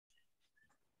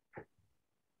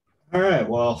All right.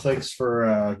 Well, thanks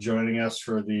for joining us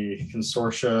for the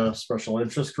Consortia Special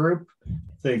Interest Group.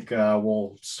 I think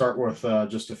we'll start with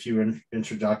just a few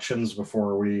introductions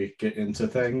before we get into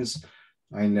things.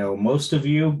 I know most of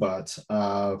you, but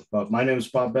my name is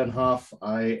Bob Benhoff.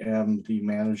 I am the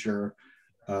manager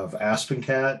of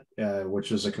AspenCat,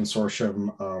 which is a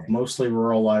consortium of mostly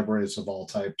rural libraries of all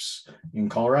types in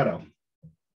Colorado.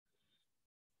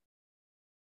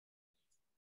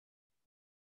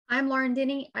 I'm Lauren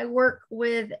Denny. I work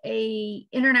with a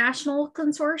international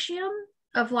consortium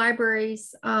of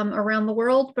libraries around the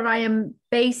world, but I am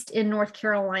based in North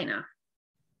Carolina.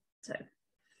 So,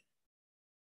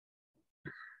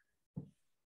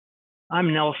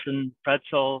 I'm Nelson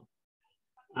Pretzel.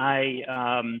 I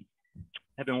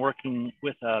have been working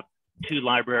with a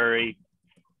two-library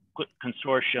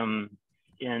consortium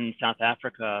in South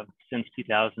Africa since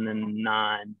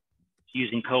 2009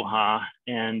 using Koha,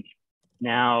 and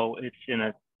now it's in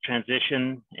a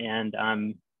transition, and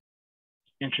I'm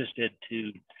interested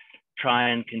to try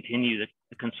and continue the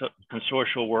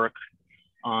consortial work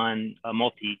on a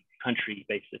multi-country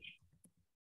basis.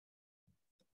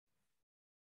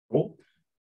 Cool.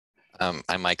 I'm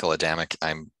Michael Adamic.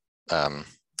 I'm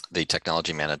the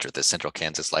technology manager of the Central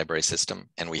Kansas Library System,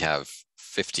 and we have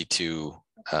 52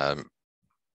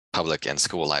 public and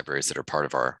school libraries that are part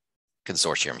of our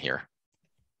consortium here.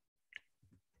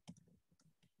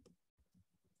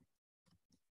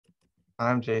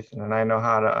 I'm Jason, and I know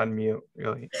how to unmute,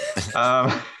 really.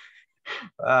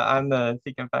 I'm the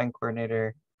Seek and Find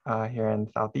coordinator here in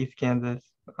Southeast Kansas.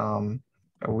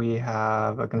 We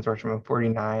have a consortium of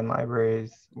 49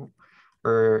 libraries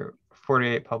for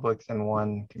 48 publics and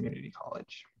 1 community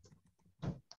college.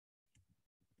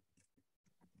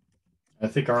 I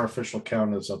think our official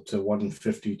count is up to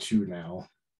 152 now.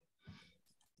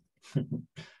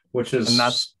 Which is, and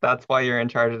that's why you're in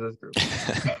charge of this group.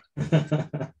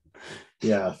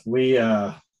 Yeah, we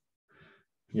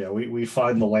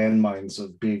find the landmines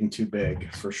of being too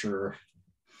big for sure.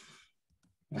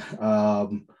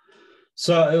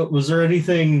 So was there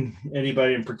anything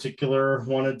anybody in particular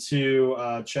wanted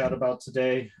to chat about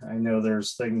today? I know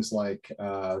there's things like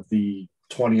the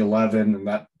 2011 and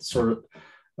that sort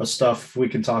of stuff we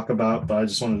can talk about, but I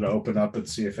just wanted to open up and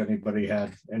see if anybody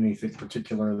had anything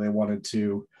particular they wanted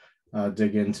to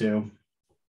dig into.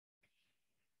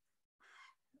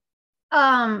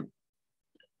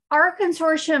 Our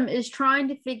consortium is trying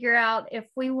to figure out if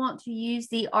we want to use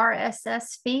the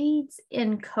RSS feeds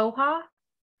in Koha.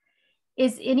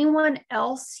 Is anyone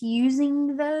else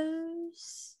using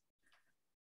those?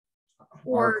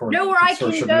 Or know where I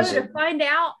can go to find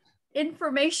out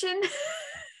information?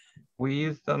 We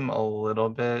use them a little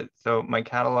bit. So my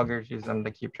catalogers use them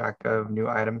to keep track of new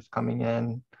items coming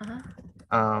in.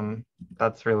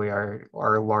 That's really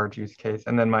our large use case.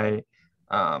 And then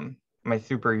my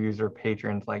super user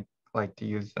patrons like to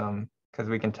use them because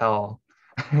we can tell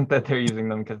that they're using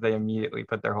them because they immediately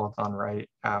put their holds on right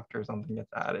after something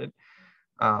gets added.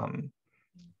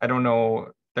 I don't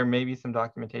know, there may be some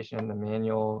documentation in the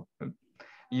manual.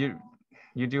 You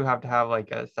do have to have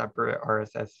like a separate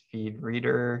RSS feed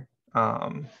reader.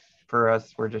 For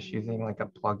us, we're just using like a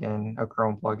plugin, a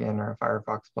Chrome plugin or a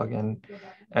Firefox plugin.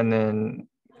 And then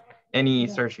any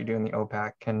search you do in the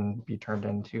OPAC can be turned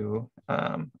into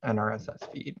an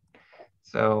RSS feed.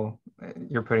 So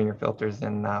you're putting your filters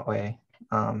in that way.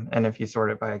 And if you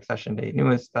sort it by accession date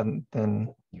newest, then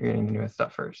you're getting the newest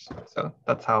stuff first. So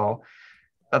that's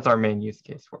our main use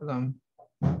case for them.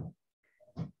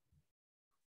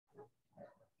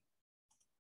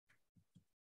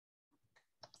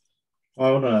 I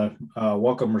want to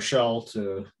welcome Rochelle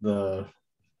to the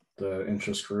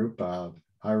interest group.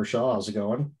 Hi, Rochelle. How's it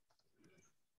going?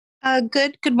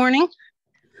 Good morning.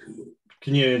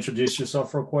 Can you introduce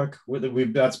yourself real quick?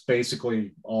 That's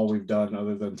basically all we've done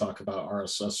other than talk about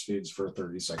RSS feeds for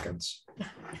 30 seconds.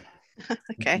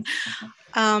 Okay.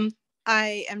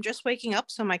 I am just waking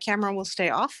up, so my camera will stay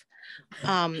off.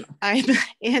 I'm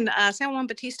in San Juan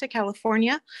Bautista,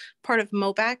 California, part of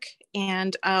MOBAC,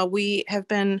 and we have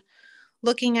been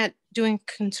looking at doing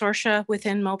consortia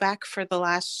within MOBAC for the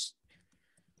last,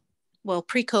 well,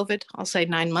 pre-COVID, I'll say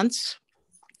 9 months.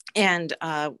 And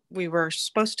we were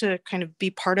supposed to kind of be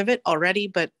part of it already,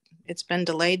 but it's been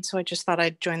delayed. So I just thought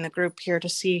I'd join the group here to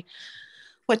see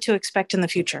what to expect in the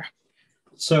future.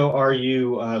 So are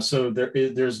you,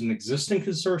 there's an existing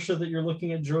consortia that you're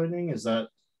looking at joining? Am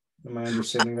I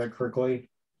understanding that correctly?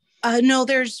 No,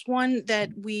 there's one that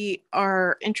we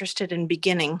are interested in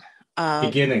beginning.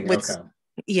 Okay.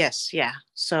 Yes, yeah.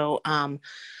 So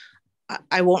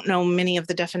I won't know many of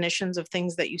the definitions of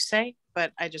things that you say,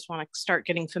 but I just want to start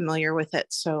getting familiar with it.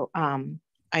 So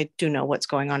I do know what's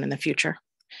going on in the future.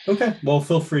 Okay, well,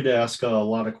 feel free to ask a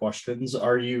lot of questions.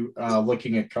 Are you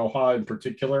looking at Koha in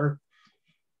particular?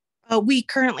 We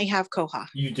currently have Koha.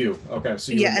 You do? Okay,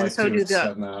 so you would like to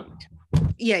extend that.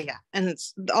 Yeah. And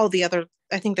it's all the other,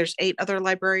 I think there's 8 other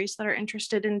libraries that are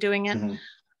interested in doing it.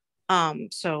 Mm-hmm.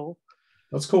 So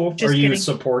that's cool. Are you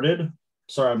supported?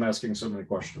 Sorry, I'm asking so many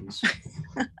questions.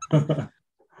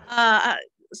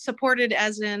 Supported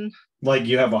as in? Like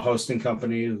you have a hosting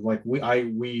company, like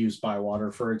we use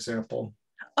Bywater, for example.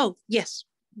 Oh, yes.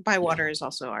 Bywater is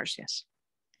also ours, yes.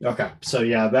 Okay, so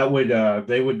yeah, that would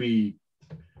they would be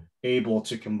able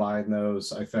to combine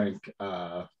those, I think,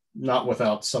 not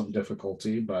without some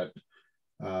difficulty, but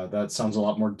that sounds a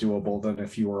lot more doable than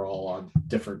if you were all on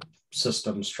different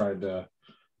systems trying to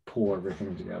pull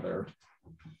everything together.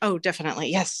 Oh, definitely.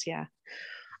 Yes. Yeah.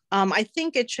 I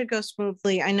think it should go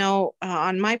smoothly. I know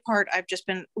on my part,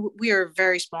 we are a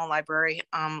very small library,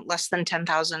 less than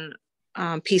 10,000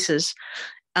 pieces.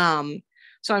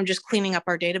 So I'm just cleaning up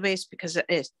our database because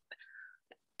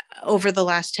over the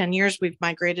last 10 years, we've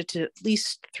migrated to at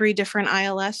least 3 different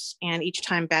ILS, and each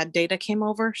time bad data came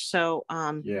over. So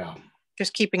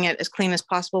just keeping it as clean as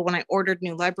possible. When I ordered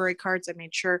new library cards, I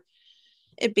made sure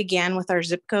it began with our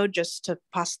zip code just to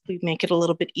possibly make it a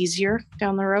little bit easier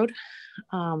down the road.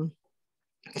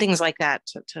 Things like that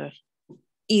to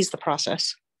ease the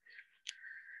process.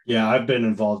 Yeah, I've been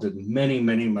involved in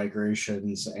many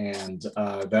migrations, and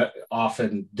that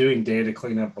often doing data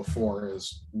cleanup before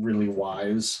is really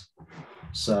wise.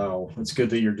 So it's good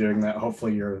that you're doing that.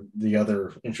 Hopefully the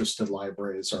other interested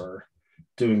libraries are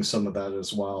doing some of that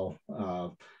as well.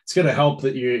 It's going to help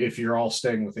that if you're all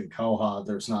staying within Koha,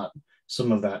 there's not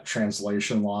some of that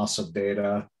translation loss of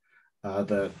data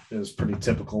that is pretty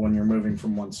typical when you're moving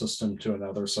from one system to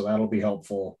another. So that'll be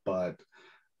helpful. But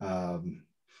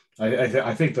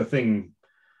I think the thing,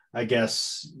 I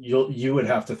guess you would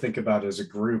have to think about as a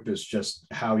group is just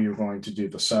how you're going to do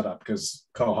the setup, because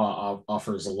Koha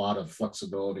offers a lot of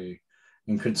flexibility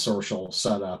in consortial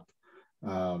setup.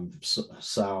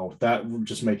 So that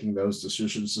just making those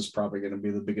decisions is probably going to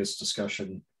be the biggest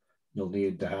discussion you'll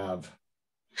need to have.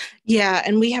 Yeah,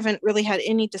 and we haven't really had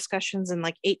any discussions in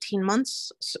like 18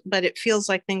 months, but it feels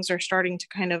like things are starting to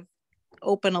kind of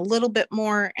open a little bit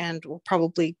more, and we'll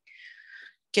probably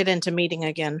get into meeting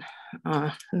again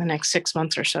in the next 6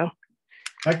 months or so.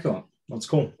 Excellent. That's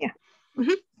cool. Yeah.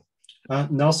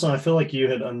 Mm-hmm. Nelson, I feel like you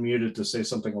had unmuted to say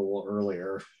something a little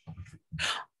earlier.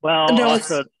 Well, no,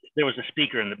 also there was a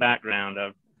speaker in the background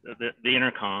of the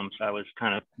intercom, so I was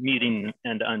kind of muting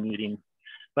and unmuting.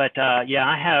 But yeah,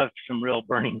 I have some real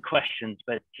burning questions.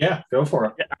 But yeah, go for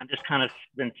it. I'm just kind of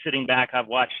been sitting back. I've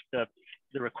watched the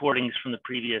recordings from the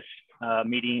previous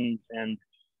meetings, and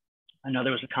I know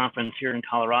there was a conference here in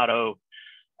Colorado.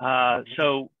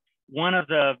 So one of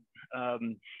the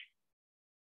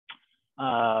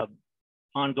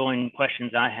ongoing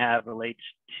questions I have relates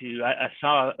to, I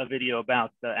saw a video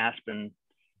about the Aspen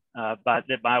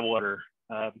that Bywater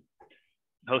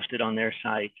hosted on their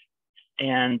site,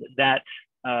 and that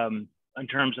in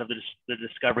terms of the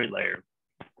discovery layer.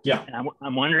 Yeah. And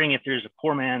I'm wondering if there's a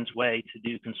poor man's way to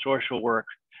do consortial work.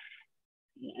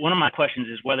 One of my questions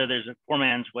is whether there's a poor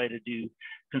man's way to do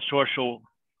consortial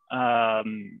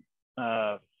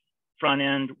front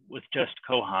end with just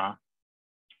Koha.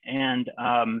 And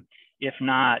if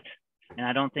not, and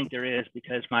I don't think there is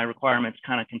because my requirements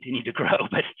kind of continue to grow,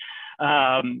 but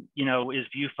you know, is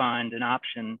ViewFind an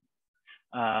option?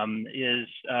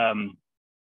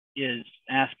 Is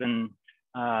Aspen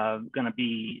going to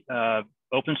be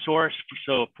open source?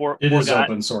 So it is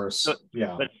open source. So,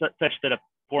 yeah, but such that a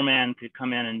poor man could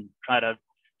come in and try to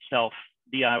self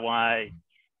DIY,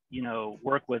 you know,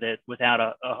 work with it without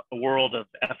a world of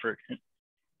effort.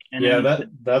 And yeah,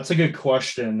 that's a good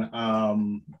question.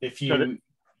 If you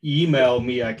email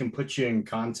me, I can put you in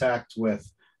contact with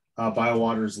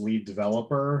Bywater's lead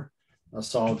developer.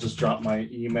 So I'll just drop my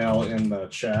email in the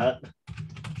chat.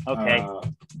 Okay.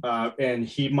 And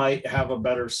he might have a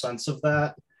better sense of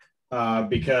that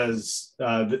because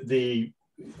the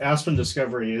Aspen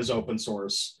Discovery is open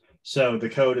source. So the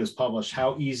code is published.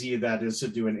 How easy that is to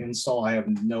do an install, I have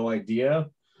no idea.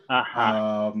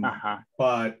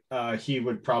 But he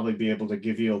would probably be able to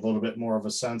give you a little bit more of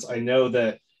a sense. I know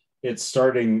that it's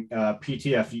starting,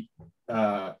 PTFS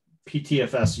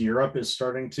Europe is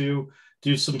starting to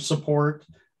do some support.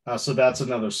 So that's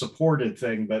another supported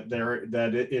thing, but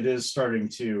it is starting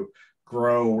to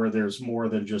grow where there's more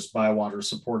than just Bywater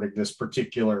supporting this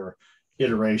particular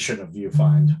iteration of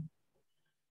ViewFind.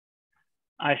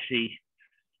 I see.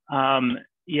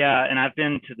 Yeah, and I've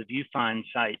been to the ViewFind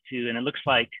site too, and it looks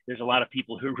like there's a lot of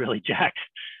people who are really jacked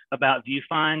about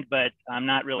ViewFind, but I'm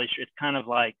not really sure. It's kind of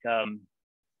like some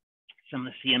of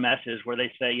the CMSs where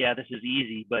they say, yeah, this is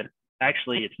easy, but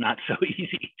actually it's not so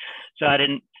easy. So I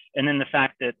didn't, and then the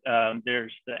fact that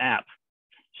there's the app.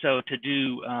 So to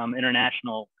do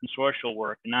international consortial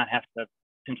work and not have to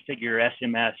configure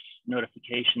SMS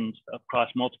notifications across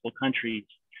multiple countries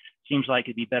seems like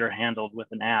it'd be better handled with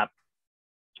an app.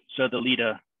 So the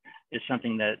LIDA is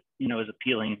something that, you know, is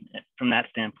appealing from that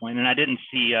standpoint. And I didn't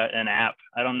see an app.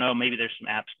 I don't know, maybe there's some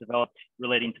apps developed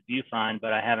relating to ViewFind,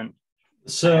 but I haven't.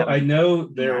 So I know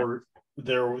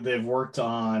they've worked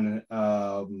on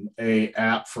a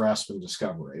app for Aspen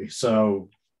Discovery. So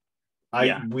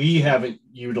we haven't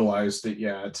utilized it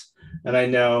yet. And I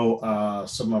know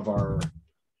some of our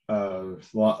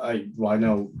I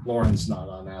know Lauren's not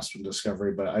on Aspen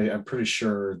Discovery, but I'm pretty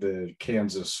sure the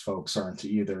Kansas folks aren't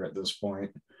either at this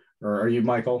point. Or are you,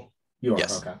 Michael? You are.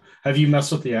 Yes. Okay. Have you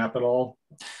messed with the app at all?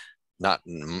 Not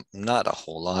a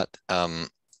whole lot. And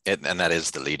that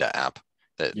is the LIDA app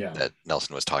that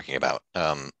Nelson was talking about.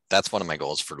 That's one of my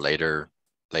goals for later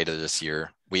this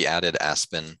year. We added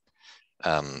Aspen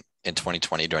in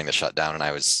 2020 during the shutdown, and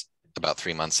I was about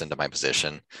 3 months into my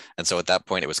position. And so at that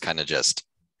point, it was kind of just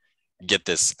get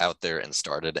this out there and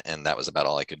started, and that was about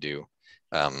all I could do.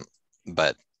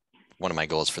 But one of my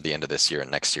goals for the end of this year and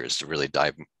next year is to really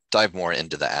dive more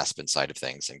into the Aspen side of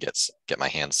things and get my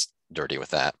hands dirty with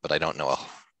that, but I don't know a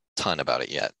ton about it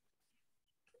yet.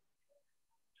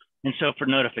 And so for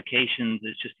notifications,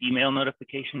 it's just email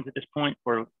notifications at this point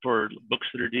for books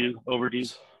that are overdue?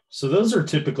 So those are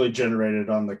typically generated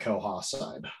on the koha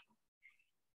side.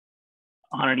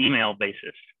 On an email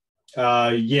basis?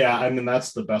 Yeah, I mean,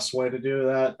 that's the best way to do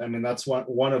that. I mean, that's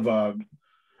one of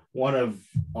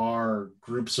our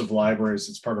groups of libraries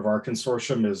that's part of our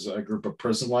consortium is a group of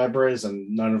prison libraries, and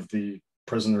none of the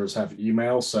prisoners have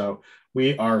email. So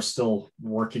we are still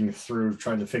working through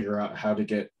trying to figure out how to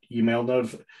get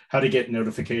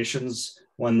notifications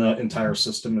when the entire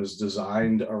system is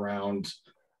designed around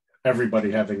everybody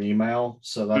having email.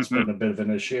 So that's been a bit of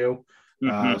an issue.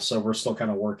 So we're still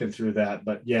kind of working through that.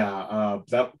 But yeah,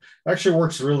 that actually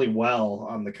works really well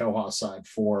on the koha side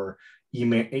for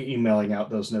emailing out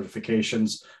those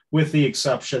notifications, with the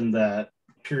exception that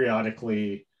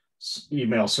periodically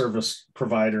email service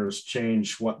providers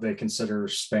change what they consider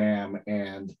spam,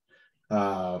 and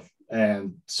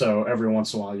so every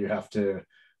once in a while you have to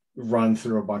run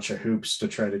through a bunch of hoops to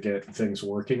try to get things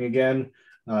working again,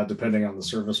 depending on the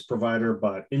service provider.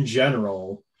 But in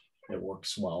general, it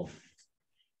works well.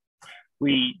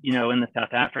 We, in the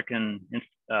South African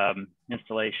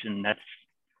installation, that's,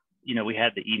 we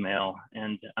had the email,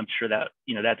 and I'm sure that,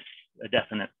 that's a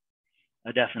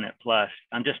definite plus.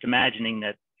 I'm just imagining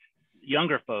that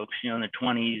younger folks, in their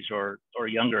 20s or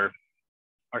younger,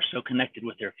 are so connected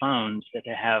with their phones that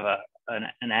they have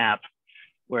an app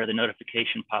where the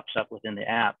notification pops up within the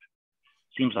app.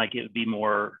 Seems like it would be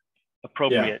more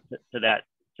appropriate to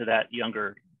that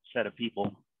younger set of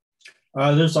people.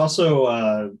 There's also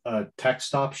a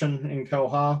text option in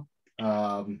koha.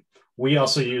 We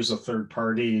also use a third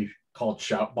party called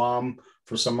Shoutbomb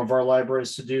for some of our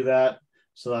libraries to do that.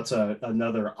 So that's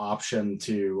another option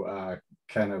to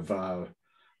kind of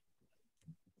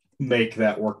make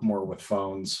that work more with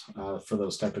phones for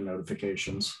those type of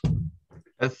notifications.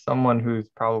 As someone who's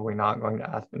probably not going to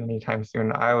Aspen anytime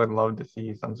soon, I would love to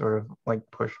see some sort of like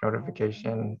push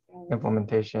notification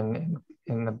implementation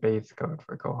in the base code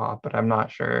for koha, but I'm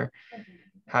not sure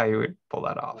how you would pull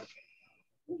that off.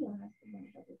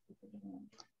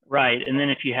 Right, and then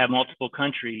if you have multiple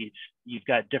countries, you've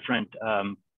got different,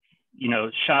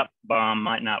 shop bomb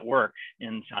might not work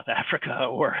in South Africa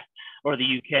or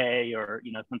the UK or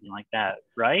something like that,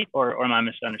 right? Or am I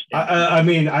misunderstanding? I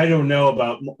mean, I don't know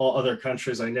about all other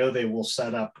countries. I know they will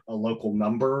set up a local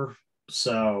number,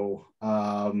 so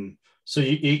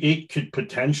it could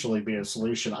potentially be a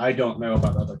solution. I don't know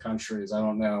about other countries. I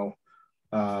don't know.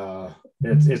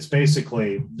 It's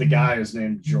basically the guy is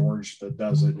named George that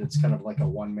does it. It's kind of like a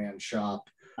one-man shop.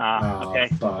 Okay.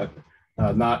 But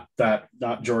not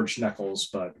George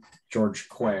NEKLS, but George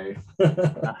Quay.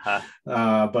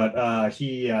 But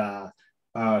he so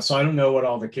I don't know what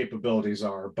all the capabilities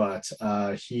are, but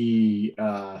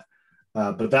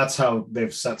but that's how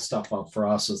they've set stuff up for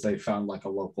us, is they found like a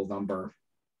local number.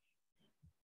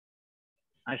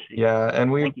 I see. Yeah,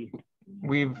 and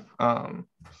we've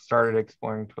started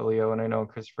exploring Twilio, and I know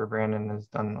Christopher Brandon has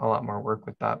done a lot more work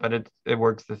with that, but it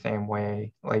works the same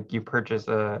way. Like you purchase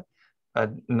a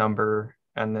number,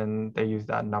 and then they use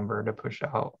that number to push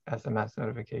out SMS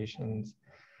notifications.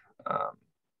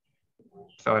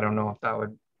 So I don't know if that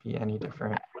would be any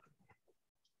different.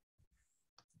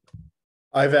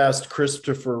 I've asked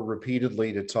Christopher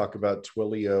repeatedly to talk about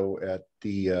Twilio at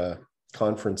the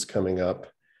conference coming up.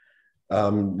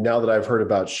 Now that I've heard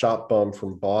about ShopBum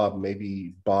from Bob,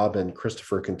 maybe Bob and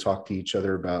Christopher can talk to each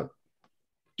other about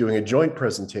doing a joint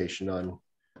presentation on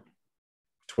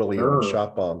Twilio and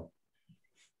ShopBum.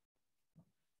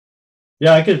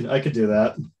 Yeah, I could do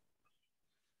that.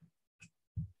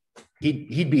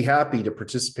 He'd be happy to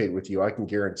participate with you. I can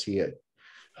guarantee it.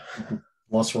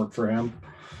 Less work for him.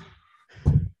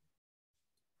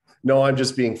 No, I'm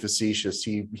just being facetious.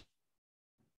 He'd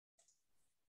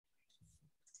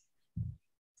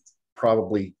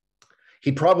probably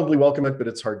welcome it, but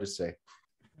it's hard to say.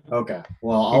 Okay.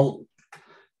 Well,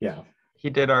 yeah. He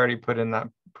did already put in that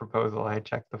proposal. I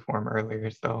checked the form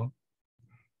earlier, so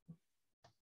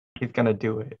he's gonna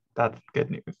do it. That's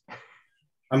good news.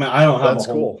 I mean, I don't have That's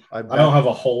cool. I don't have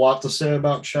a whole lot to say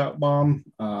about ShopBum,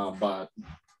 but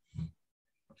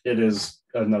it is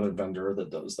another vendor that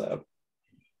does that.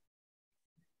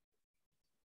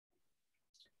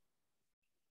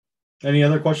 Any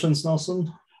other questions,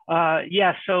 Nelson?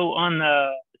 Yeah, so on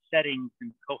the settings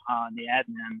in Koha and the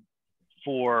admin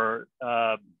for,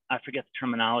 I forget the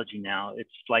terminology now, it's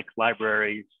like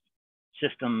libraries,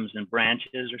 systems, and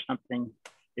branches or something.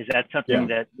 Is that something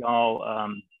that y'all,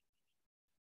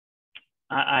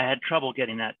 I had trouble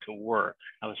getting that to work.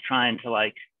 I was trying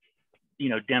to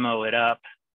demo it up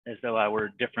as though I were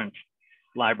different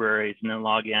libraries and then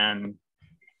log in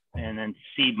and then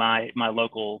see my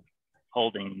local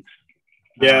holdings.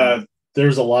 Yeah,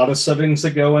 there's a lot of settings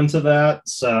that go into that.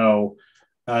 So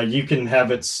you can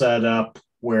have it set up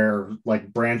where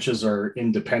like branches are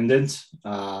independent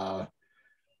of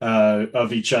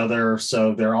each other.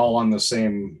 So they're all on the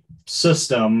same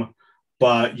system,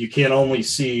 but you can only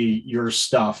see your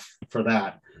stuff for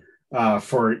that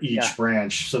for each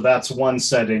branch. So that's one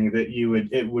setting that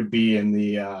it would be in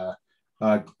the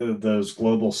those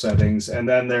global settings. And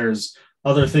then there's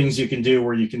other things you can do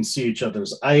where you can see each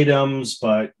other's items,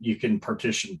 but you can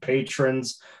partition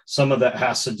patrons. Some of that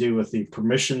has to do with the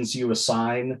permissions you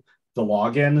assign the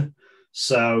login.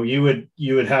 So you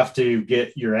would have to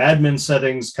get your admin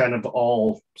settings kind of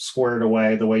all squared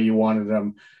away the way you wanted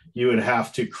them. You would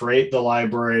have to create the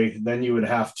library, then you would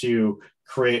have to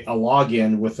create a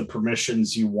login with the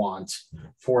permissions you want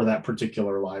for that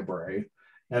particular library.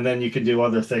 And then you could do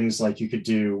other things like you could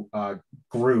do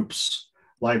groups,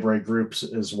 library groups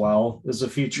as well as a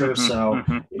feature. So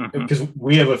because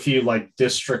we have a few like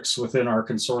districts within our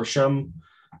consortium,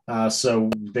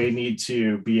 so they need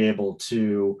to be able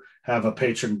to have a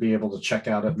patron be able to check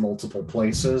out at multiple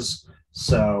places.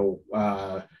 So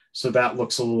so that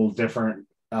looks a little different.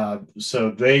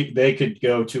 So they could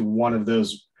go to one of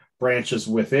those branches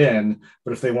within,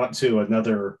 but if they went to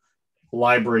another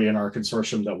library in our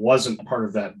consortium that wasn't part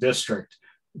of that district,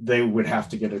 they would have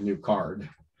to get a new card.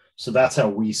 So that's how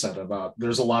we set it up.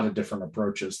 There's a lot of different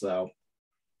approaches though.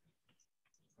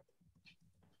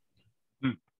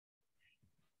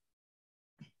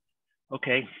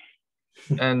 Okay.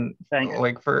 And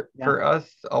like for us,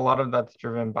 a lot of that's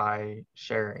driven by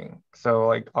sharing. So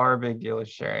like our big deal is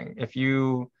sharing. If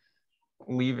you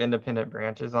leave independent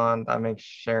branches on, that makes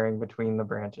sharing between the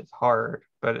branches hard.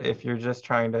 But if you're just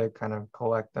trying to kind of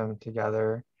collect them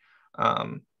together,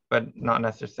 but not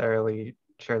necessarily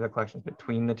share the collections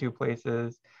between the two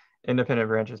places, independent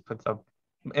branches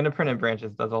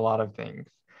does a lot of things.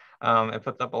 It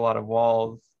puts up a lot of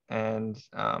walls, and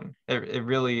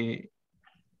it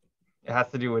has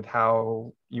to do with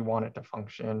how you want it to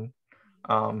function.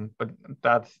 But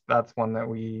that's one that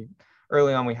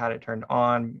early on we had it turned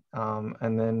on,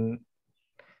 and then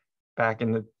back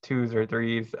in the 2s or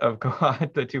 3s of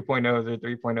Koha, the 2.0s or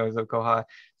 3.0s of Koha,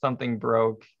 something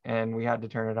broke and we had to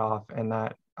turn it off, and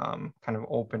that kind of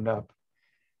opened up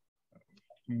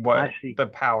the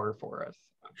power for us.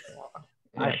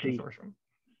 I see.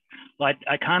 Well,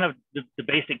 I kind of, the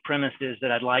basic premise is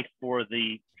that I'd like for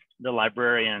the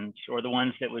librarians or the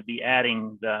ones that would be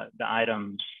adding the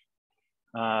items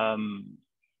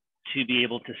to be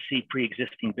able to see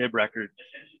pre-existing bib records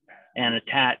and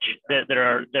attach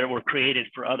that were created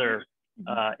for other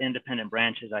independent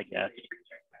branches, I guess,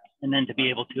 and then to be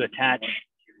able to attach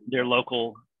their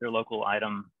local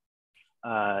item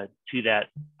to that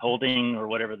holding or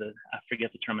whatever I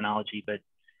forget the terminology, but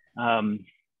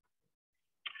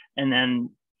and then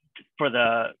on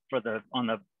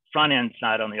the front end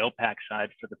side, on the OPAC side,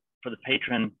 for the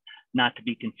patron not to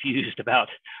be confused about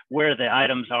where the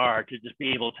items are, to just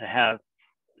be able to have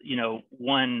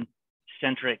one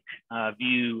centric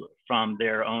view from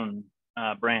their own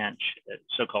branch,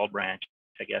 so-called branch,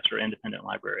 I guess, or independent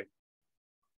library.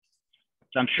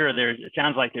 So I'm sure it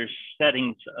sounds like there's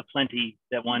settings aplenty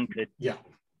that one could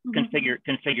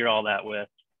configure all that with.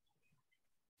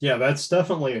 Yeah, that's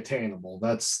definitely attainable.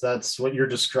 That's what you're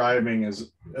describing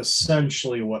is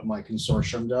essentially what my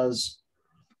consortium does,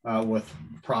 with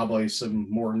probably some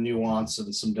more nuance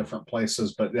in some different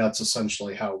places, but that's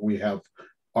essentially how we have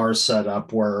ours set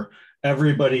up, where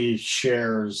everybody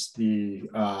shares the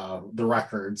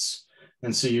records,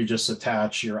 and so you just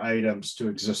attach your items to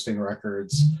existing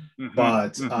records.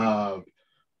 But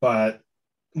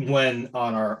when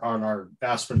on our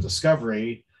Aspen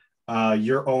Discovery,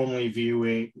 you're only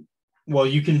viewing, well,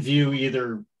 you can view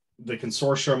either the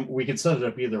consortium, we can set it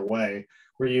up either way,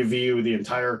 where you view the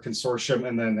entire consortium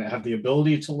and then have the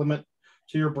ability to limit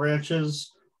to your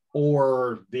branches,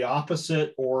 or the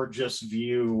opposite, or just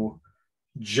view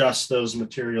just those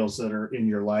materials that are in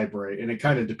your library. And it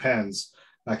kind of depends,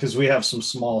 because we have some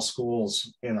small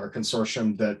schools in our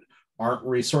consortium that aren't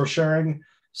resource sharing.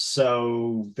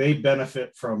 So they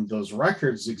benefit from those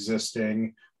records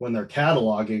existing when they're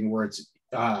cataloging, where it's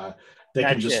they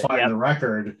can just find the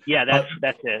record. Yeah,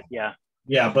 that's it. Yeah.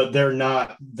 Yeah, but they're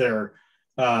not, their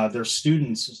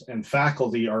students and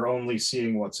faculty are only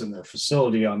seeing what's in their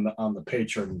facility on the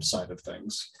patron side of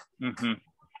things. Mm-hmm.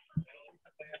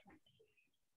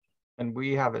 And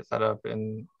we have it set up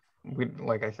in,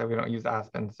 like I said, we don't use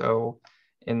Aspen. So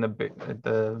in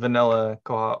the vanilla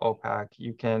Koha OPAC,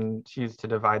 you can choose to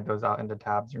divide those out into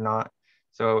tabs or not.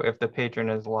 So if the patron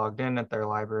is logged in at their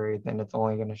library, then it's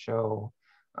only going to show,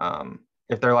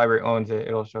 if their library owns it,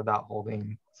 it'll show that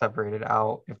holding separated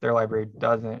out. If their library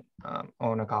doesn't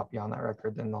own a copy on that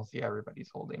record, then they'll see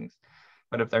everybody's holdings.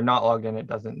 But if they're not logged in, it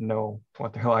doesn't know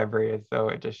what their library is. So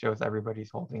it just shows everybody's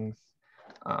holdings.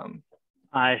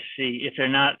 I see.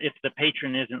 If the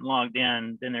patron isn't logged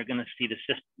in, then they're going to see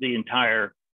the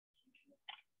entire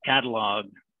catalog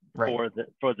for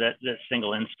the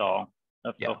single install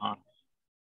of Koha.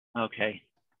 Okay.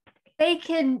 They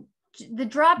can, the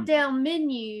drop down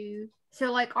menu.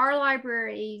 So like our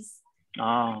libraries,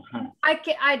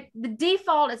 the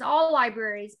default is all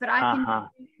libraries, but I can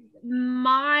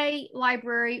my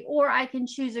library, or I can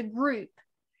choose a group.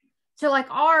 So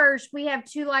like ours, we have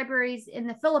 2 libraries in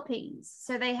the Philippines,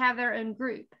 so they have their own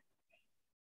group.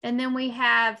 And then we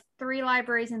have 3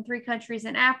 libraries in 3 countries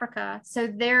in Africa. So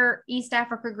their East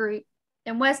Africa group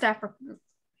and West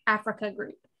Africa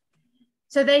group.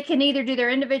 So they can either do their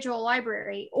individual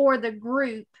library or the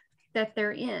group that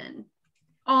they're in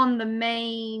on the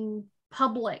main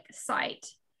public site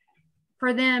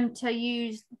for them to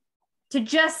use to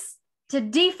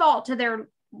default to their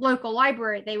local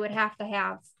library. They would have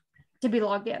to be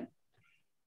logged in.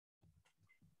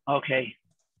 Okay,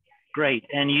 great.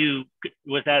 And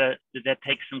did that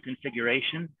take some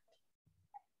configuration?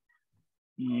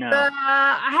 No.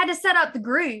 I had to set up the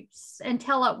groups and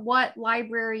tell it what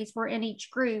libraries were in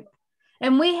each group.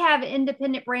 And we have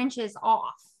independent branches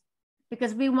off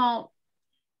because we want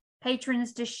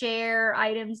patrons to share,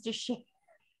 items to share.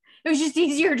 It was just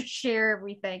easier to share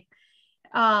everything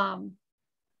than,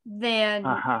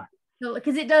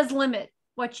 because it does limit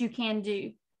what you can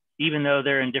do. Even though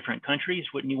they're in different countries,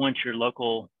 wouldn't you want your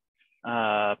local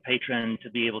patron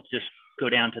to be able to just go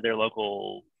down to their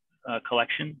local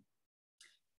collection?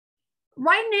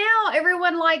 Right now,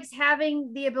 everyone likes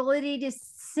having the ability to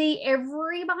see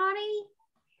everybody,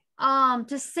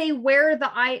 to see where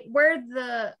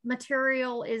the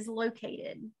material is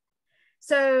located.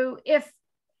 So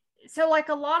like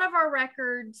a lot of our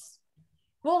records,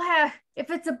 we'll have, if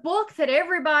it's a book that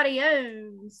everybody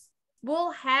owns,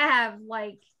 we'll have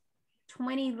like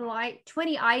 20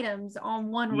 items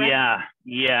on one record.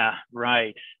 Yeah,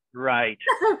 right.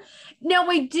 Now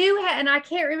we do have, and I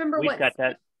can't remember We've got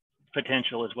that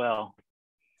potential as well.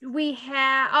 We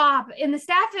have in the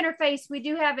staff interface, we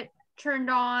do have it turned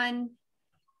on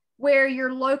where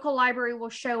your local library will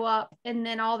show up, and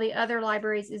then all the other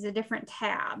libraries is a different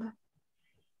tab.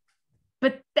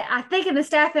 But I think in the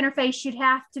staff interface, you'd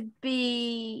have to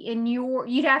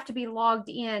be logged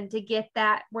in to get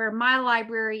that, where my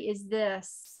library is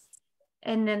this,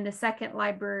 and then the second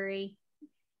library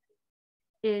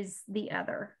is the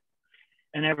other.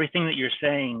 And everything that you're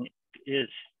saying is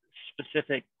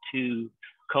specific to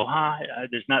Koha.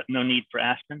 There's no need for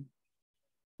Aspen.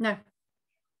 No,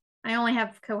 I only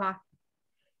have Koha.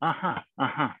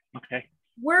 Okay.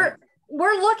 We're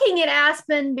looking at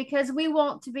Aspen because we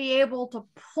want to be able to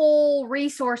pull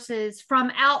resources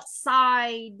from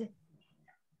outside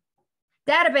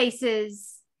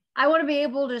databases. I want to be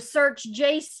able to search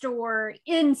JSTOR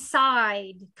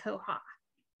inside Koha.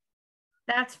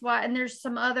 That's why, and there's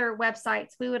some other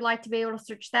websites we would like to be able to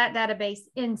search that database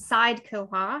inside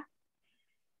Koha.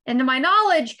 And to my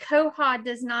knowledge, Koha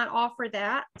does not offer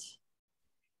that.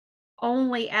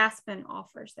 Only Aspen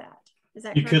offers that. Is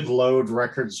that You correct? could load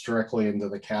records directly into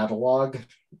the catalog,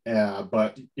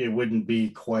 but it wouldn't be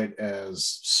quite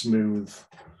as smooth.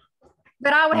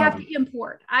 But I would have to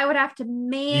import. I would have to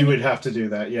You would have to do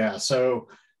that, yeah. So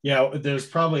yeah, there's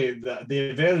probably the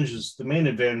advantages. The main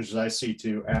advantages I see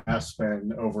to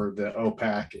Aspen over the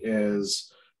OPAC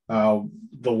is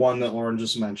the one that Lauren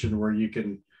just mentioned, where you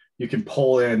can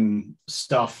pull in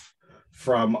stuff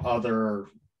from other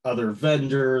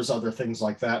vendors, other things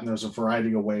like that, and there's a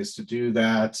variety of ways to do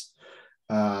that.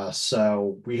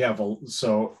 So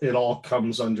it all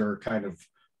comes under kind of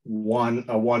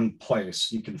one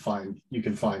place. You can find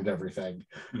everything.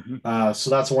 Mm-hmm. So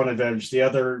that's one advantage. The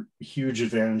other huge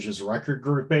advantage is record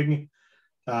grouping.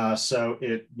 So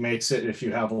it makes it, if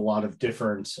you have a lot of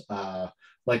different,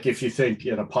 like if you think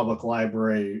in a public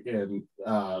library in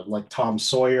like Tom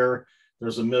Sawyer,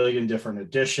 there's a million different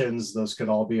editions. Those could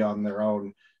all be on their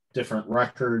own different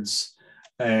records,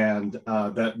 and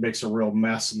that makes a real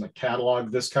mess in the catalog.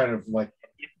 This kind of like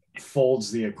folds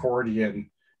the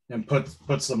accordion and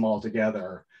puts them all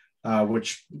together,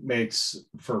 which makes,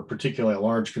 for particularly a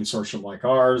large consortium like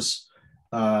ours,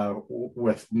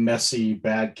 with messy,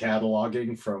 bad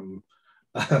cataloging from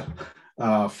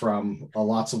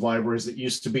lots of libraries that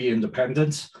used to be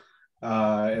independent,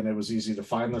 and it was easy to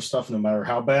find their stuff no matter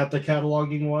how bad the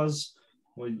cataloging was.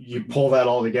 When you pull that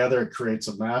all together, it creates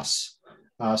a mess.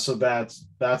 So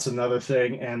that's another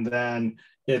thing. And then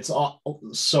it's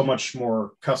so much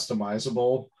more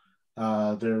customizable.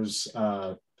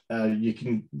 You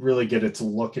can really get it to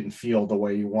look and feel the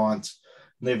way you want.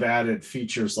 And they've added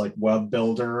features like Web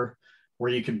Builder,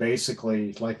 where you can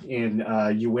basically, like in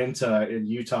Uinta in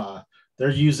Utah,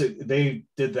 they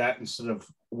did that instead of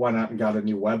went out and got a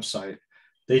new website.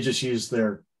 They just use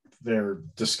their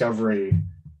Discovery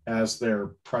as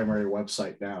their primary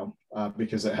website now,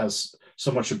 because it has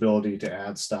so much ability to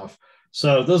add stuff.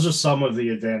 So those are some of the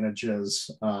advantages.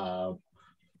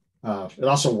 It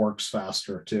also works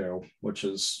faster too, which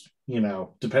is,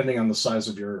 depending on the size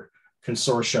of your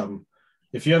consortium.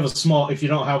 If you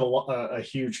don't have a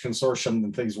huge consortium,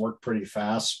 then things work pretty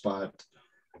fast. But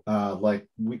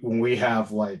when we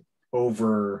have like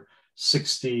over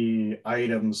 60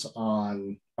 items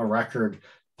on a record,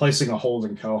 placing a hold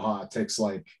in Koha takes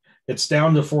it's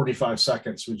down to 45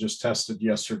 seconds. We just tested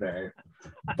yesterday,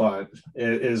 but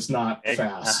it is not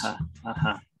fast.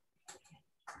 I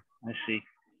see.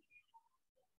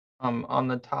 On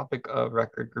the topic of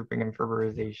record grouping and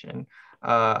ferberization,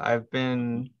 I've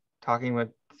been talking with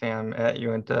Sam at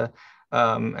Uinta,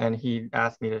 and he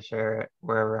asked me to share it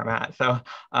wherever I'm at. So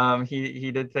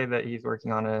he did say that he's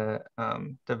working on a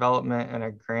development and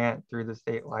a grant through the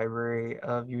State Library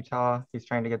of Utah. He's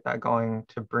trying to get that going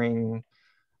to bring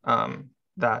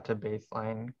that to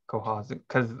baseline Koha,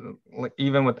 because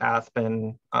even with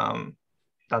Aspen,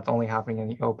 that's only happening in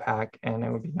the OPAC, and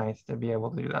it would be nice to be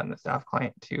able to do that in the staff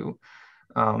client too.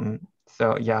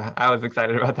 So yeah, I was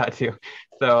excited about that too.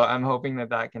 So I'm hoping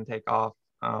that can take off.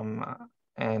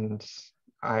 And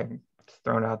I'm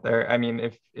thrown out there. I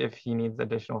mean, if he needs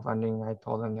additional funding, I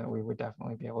told him that we would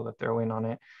definitely be able to throw in on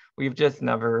it. We've just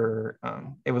never,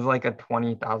 it was like a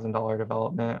 $20,000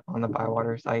 development on the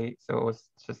Bywater site, so it was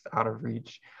just out of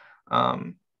reach.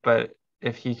 But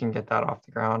if he can get that off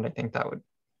the ground, I think that would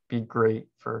be great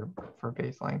for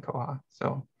baseline Koha.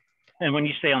 So. And when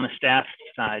you say on the staff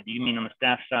side, do you mean on the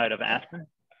staff side of Aspen?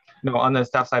 No, on the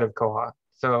staff side of Koha.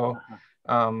 So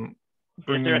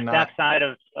is there a staff side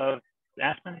of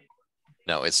Aspen?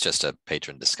 No, it's just a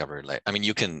patron discovery. I mean,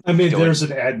 there's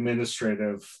an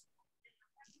administrative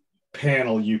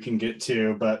panel you can get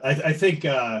to, but I think,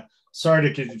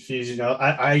 sorry to confuse you,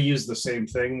 I use the same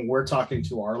thing. We're talking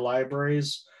to our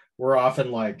libraries. We're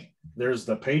often like, there's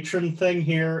the patron thing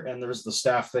here and there's the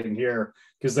staff thing here,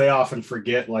 because they often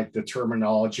forget like the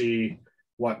terminology,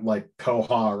 what like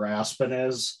Koha or Aspen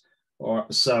is.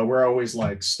 So we're always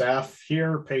like staff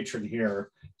here, patron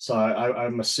here. So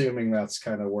I'm assuming that's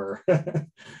kind of where that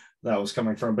was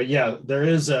coming from. But yeah, there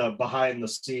is a behind the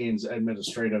scenes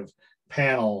administrative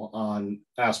panel on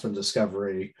Aspen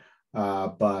Discovery,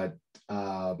 but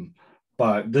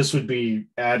this would be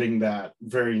adding that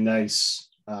very nice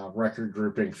record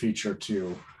grouping feature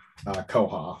to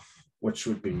Koha, which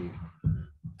would be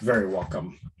very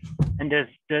welcome. And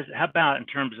how about in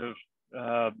terms of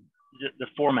the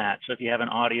format? So if you have an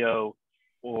audio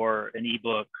or an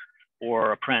ebook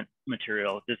or a print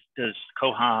material, does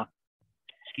Koha,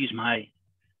 excuse my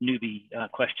newbie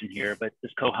question here, but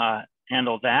does Koha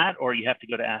handle that, or you have to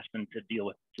go to Aspen to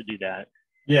do that?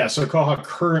 Yeah, so Koha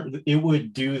currently, it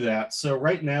would do that. So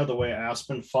right now, the way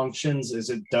Aspen functions is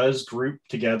it does group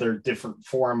together different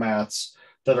formats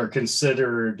that are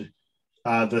considered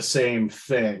the same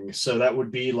thing. So that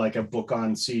would be like a book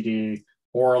on CD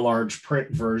or a large print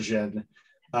version.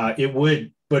 But it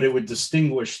would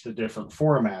distinguish the different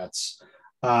formats.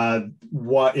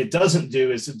 What it doesn't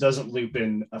do is it doesn't loop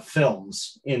in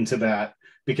films into that,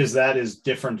 because that is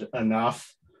different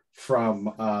enough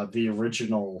from the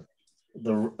original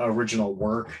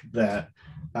work that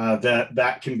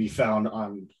that can be found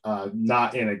on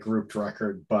not in a grouped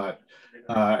record, but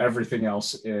everything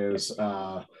else is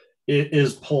it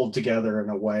is pulled together in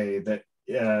a way that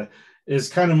is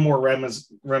kind of more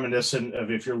reminiscent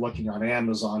of if you're looking on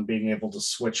Amazon, being able to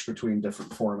switch between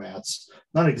different formats.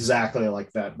 Not exactly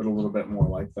like that, but a little bit more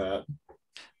like that.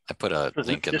 I put a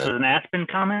link in this the. This is an Aspen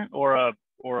comment or a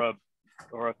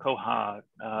Koha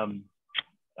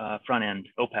front end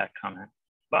OPAC comment,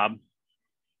 Bob?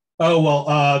 Oh,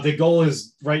 well, the goal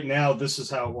is right now, this is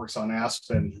how it works on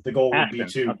Aspen. The goal would be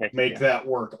to make that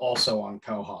work also on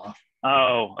Koha.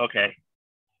 Oh, okay.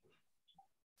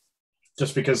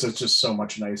 Just because it's just so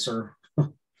much nicer.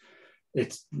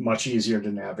 It's much easier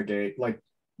to navigate. Like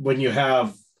when you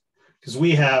have, because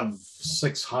we have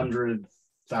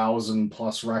 600,000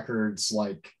 plus records,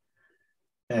 like,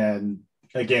 and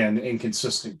again,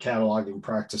 inconsistent cataloging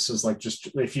practices. Like just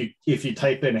if you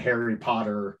type in Harry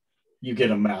Potter, you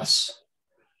get a mess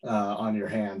on your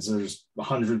hands. There's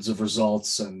hundreds of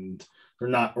results and they're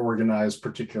not organized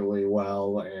particularly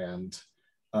well. And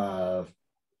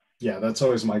yeah, that's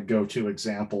always my go-to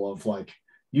example of like,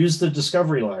 use the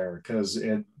discovery layer because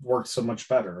it works so much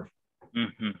better.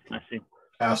 I see.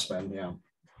 Aspen, yeah.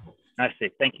 I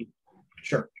see. Thank you.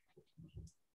 Sure.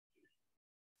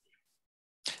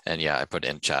 And yeah, I put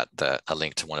in chat a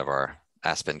link to one of our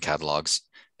Aspen catalogs.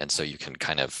 And so you can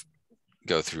kind of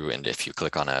go through, and if you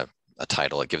click on a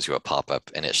title, it gives you a pop-up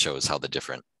and it shows how the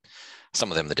different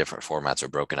formats are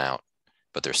broken out,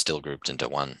 but they're still grouped into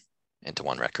one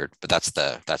record. But that's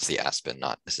the Aspen,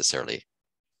 not necessarily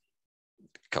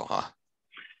Koha.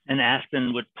 And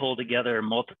Aspen would pull together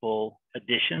multiple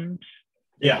editions.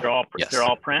 Yeah. They're all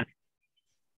print.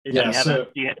 Yeah. Do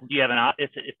you have an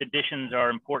if editions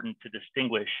are important to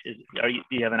distinguish? Do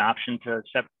you have an option to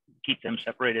keep them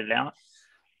separated out?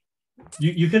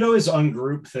 You can always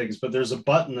ungroup things, but there's a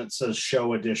button that says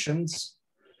show editions.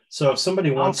 So if somebody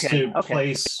wants to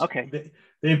place,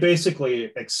 they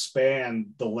basically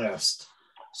expand the list.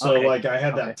 So like I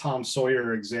had that Tom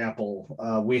Sawyer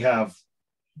example. We have,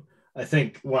 I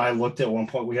think when I looked at one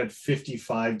point, we had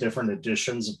 55 different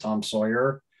editions of Tom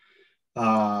Sawyer,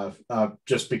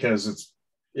 just because it's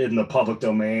in the public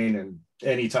domain, and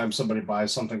anytime somebody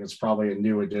buys something, it's probably a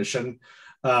new edition.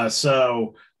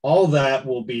 So all that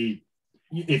will be,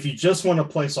 if you just want to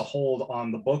place a hold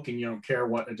on the book and you don't care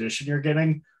what edition you're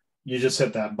getting, you just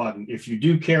hit that button. If you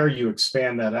do care, you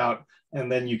expand that out,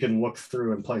 and then you can look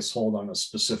through and place hold on a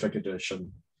specific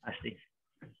edition. I see.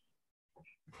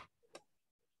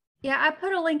 Yeah, I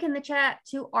put a link in the chat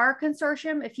to our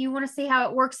consortium if you want to see how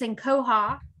it works in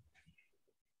Koha.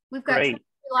 We've got 20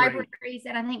 libraries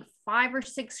and I think 5 or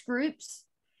 6 groups.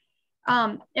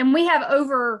 And we have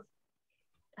over,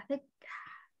 I think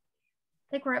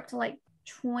we're up to like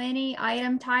 20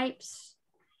 item types.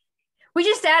 We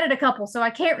just added a couple, so I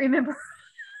can't remember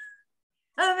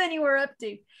how many we're up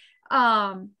to.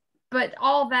 But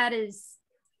all that is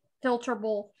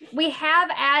filterable. We have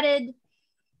added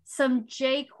some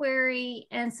jQuery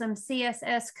and some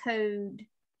CSS code.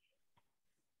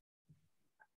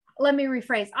 Let me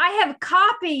rephrase. I have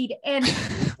copied and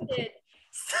pasted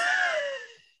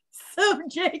some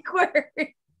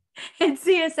jQuery and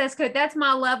CSS code. That's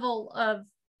my level of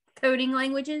coding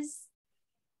languages.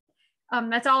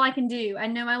 That's all I can do. I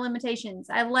know my limitations.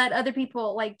 I let other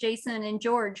people like Jason and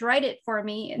George write it for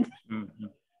me and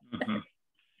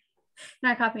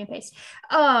not copy and paste.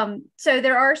 So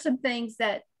there are some things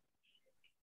that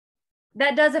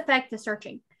does affect the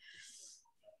searching.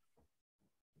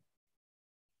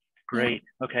 Great.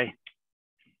 Okay.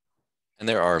 And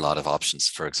there are a lot of options.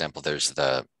 For example, there's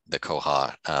the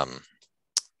Koha,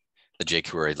 the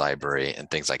jQuery library, and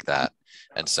things like that.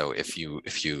 And so if you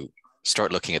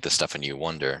start looking at this stuff and you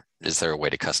wonder, is there a way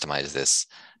to customize this?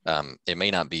 It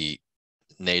may not be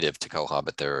native to Koha,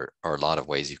 but there are a lot of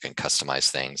ways you can customize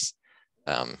things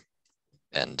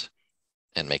and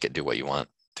make it do what you want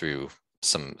through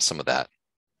some of that.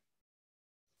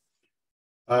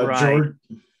 George,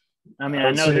 I mean,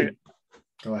 I know that.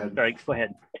 Go ahead. Sorry, go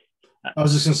ahead. I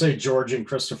was just going to say, George and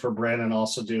Christopher Brannon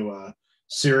also do a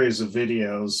series of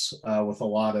videos with a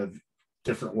lot of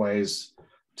different ways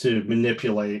to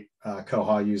manipulate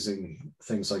koha using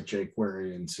things like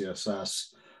jQuery and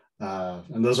CSS.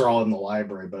 And those are all in the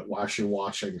library, but actually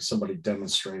watching somebody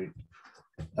demonstrate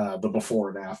the before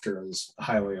and after is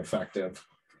highly effective.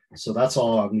 So that's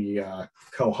all on the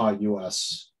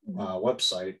koha-US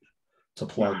website to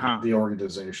plug the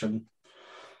organization.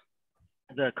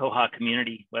 The Koha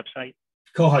community website?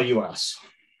 Koha-US.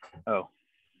 Oh,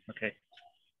 okay.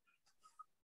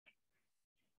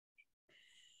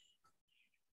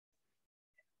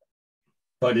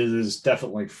 But it is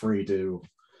definitely free to,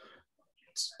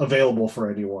 it's available for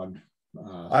anyone.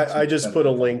 I just put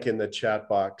a link in the chat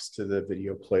box to the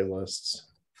video playlists.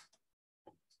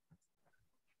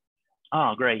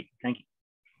 Oh, great. Thank you.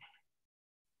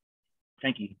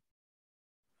 Thank you.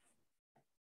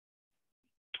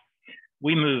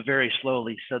 We move very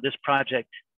slowly. So this project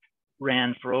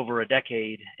ran for over a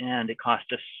decade and it cost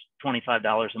us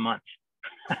 $25 a month.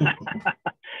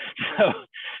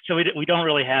 so we don't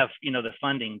really have, the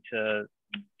funding to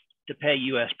pay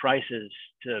US prices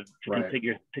to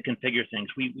configure things.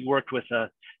 We worked with a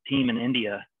team in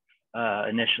India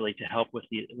initially to help with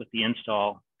the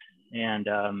install, and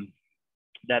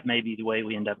that may be the way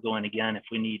we end up going again if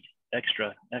we need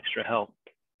extra help.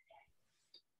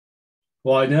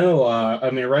 Well, I know,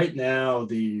 right now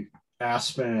the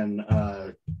Aspen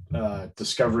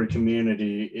discovery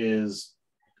community is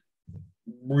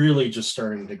really just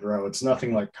starting to grow. It's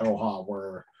nothing like Koha,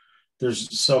 where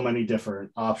there's so many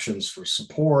different options for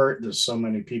support. There's so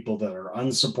many people that are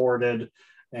unsupported,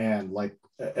 and like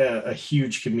a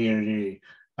huge community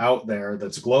out there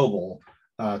that's global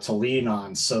to lean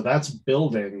on. So that's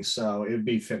building. So it'd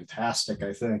be fantastic,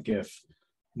 I think, if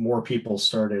more people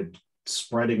started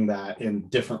spreading that in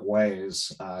different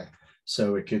ways,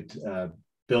 so it could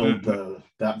build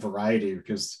that variety.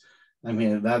 Because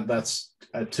that's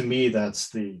to me, that's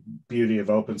the beauty of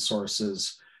open source,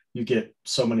 is you get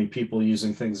so many people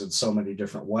using things in so many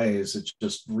different ways. It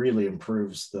just really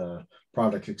improves the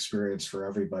product experience for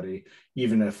everybody.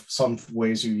 Even if some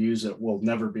ways you use it will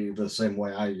never be the same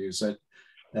way I use it,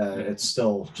 it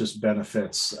still just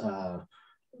benefits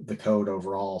the code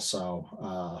overall.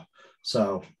 So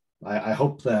I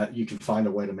hope that you can find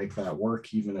a way to make that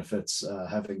work, even if it's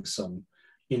having some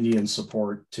Indian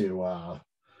support to,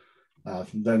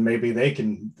 then maybe they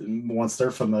can, once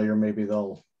they're familiar, maybe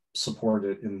they'll support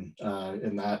it in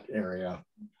that area.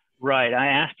 Right, I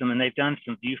asked them and they've done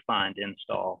some viewfind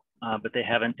install, but they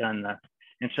haven't done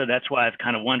and so that's why I've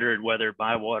kind of wondered whether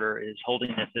Bywater is holding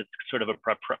this as sort of a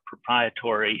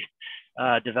proprietary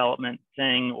development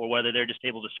thing, or whether they're just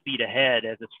able to speed ahead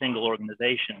as a single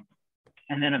organization,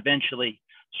 and then eventually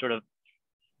sort of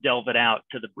delve it out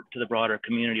to the broader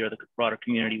community, or the broader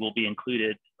community will be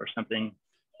included or something.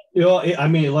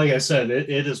 Like I said,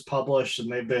 it is published,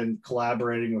 and they've been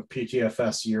collaborating with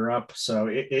PTFS Europe, so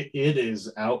it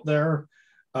is out there.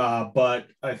 But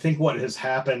I think what has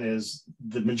happened is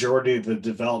the majority of the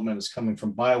development is coming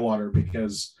from Bywater,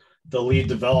 because the lead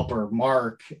developer,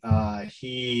 Mark,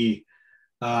 he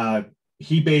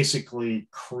basically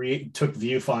took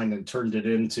Viewfind and turned it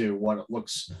into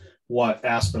what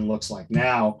Aspen looks like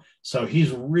now. So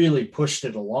he's really pushed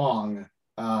it along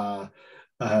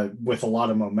with a lot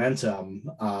of momentum,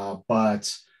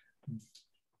 but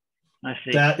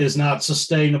that is not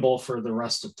sustainable for the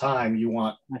rest of time. You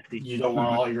don't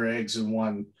want all your eggs in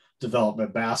one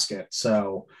development basket.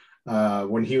 So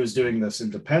when he was doing this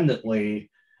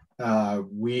independently,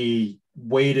 we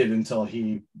waited until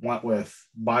he went with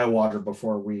Bywater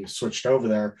before we switched over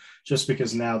there, just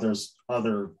because now there's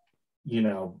other,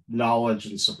 knowledge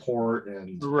and support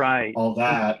and all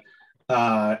that.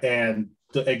 And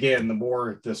again, the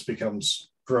more this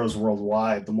grows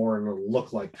worldwide, the more it'll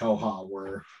look like Koha,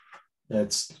 where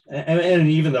and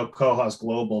even though Koha is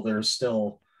global, there's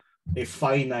still a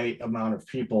finite amount of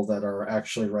people that are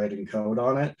actually writing code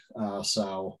on it. I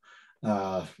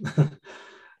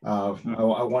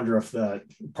wonder if that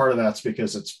part of that's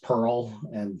because it's Perl,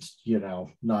 and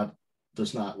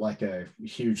there's not like a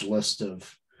huge list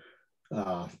of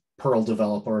Perl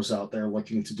developers out there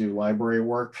looking to do library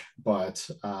work, but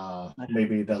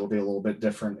maybe that'll be a little bit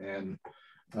different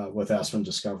with Aspen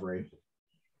Discovery.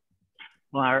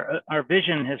 Well, our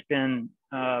vision has been,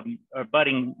 our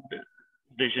budding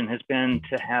vision has been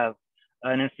to have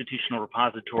an institutional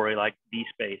repository like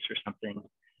DSpace or something,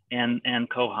 and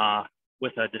Koha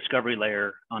with a discovery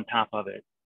layer on top of it.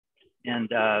 And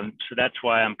so that's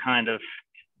why I'm kind of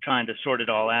trying to sort it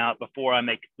all out before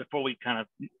we kind of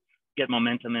get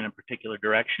momentum in a particular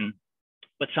direction.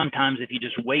 But sometimes if you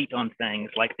just wait on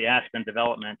things like the Aspen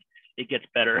development, it gets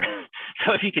better.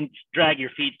 So if you can drag your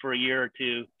feet for a year or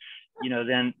two,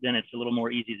 then it's a little more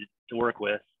easy to work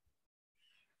with.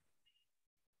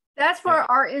 That's for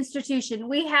our institution.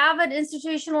 We have an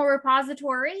institutional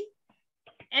repository,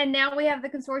 and now we have the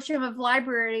consortium of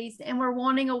libraries, and we're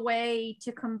wanting a way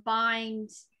to combine.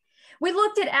 We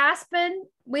looked at Aspen.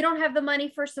 We don't have the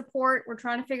money for support. We're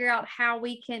trying to figure out how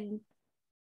we can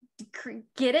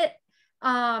get it.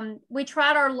 We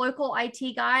tried our local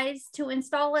IT guys to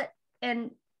install it,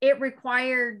 and it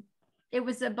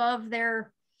was above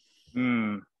their.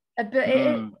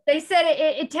 They said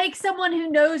it takes someone who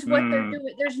knows what they're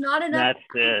doing. There's not enough. That's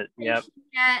it. Yep.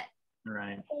 Yet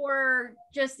Right. for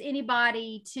just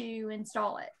anybody to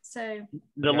install it. So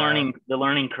the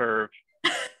learning curve.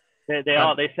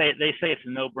 They say it's a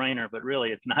no-brainer, but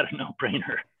really it's not a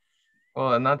no-brainer.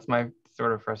 Well, and that's my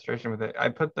sort of frustration with it. I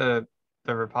put the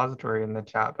repository in the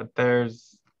chat, but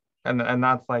there's and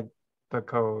that's like the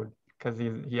code because he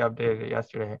updated it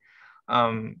yesterday.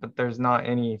 But there's not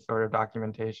any sort of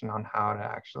documentation on how to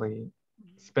actually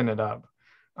spin it up.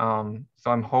 So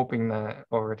I'm hoping that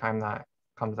over time that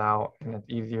comes out and it's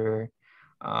easier,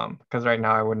 because right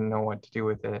now I wouldn't know what to do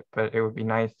with it, but it would be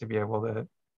nice to be able to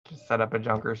just set up a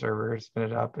Junker server, spin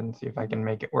it up, and see if I can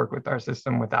make it work with our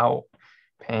system without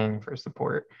paying for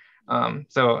support.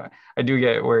 So I do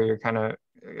get where you're kind of,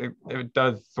 it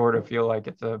does sort of feel like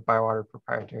it's a Bywater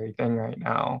proprietary thing right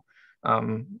now.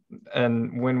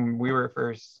 And when we were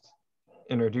first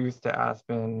introduced to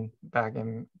Aspen back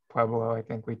in Pueblo, I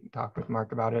think we talked with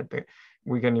Mark about it, but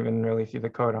we couldn't even really see the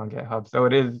code on GitHub. So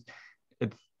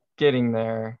it's getting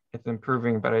there, it's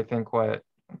improving, but I think what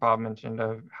Bob mentioned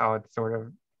of how it's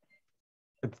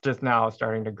just now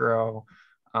starting to grow.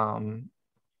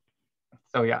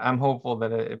 So yeah, I'm hopeful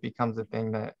that it becomes a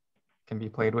thing that can be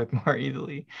played with more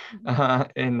easily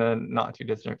in the not too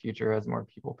distant future as more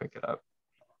people pick it up.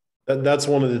 That's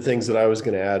one of the things that I was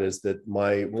going to add is that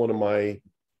one of my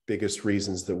biggest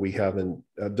reasons that we haven't,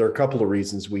 there are a couple of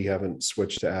reasons we haven't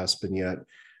switched to Aspen yet,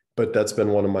 but that's been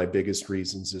one of my biggest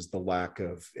reasons is the lack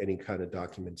of any kind of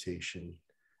documentation.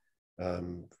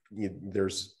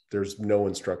 There's no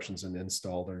instructions in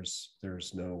install.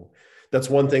 That's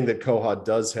one thing that Koha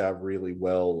does have really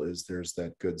well is there's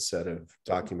that good set of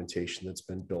documentation that's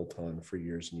been built on for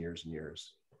years and years and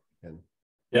years. And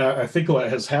yeah, I think what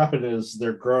has happened is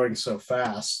they're growing so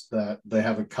fast that they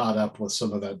haven't caught up with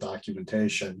some of that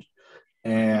documentation.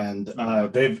 And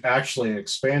they've actually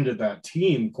expanded that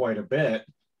team quite a bit,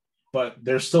 but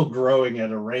they're still growing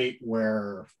at a rate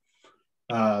where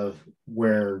that's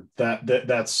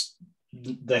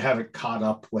they haven't caught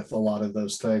up with a lot of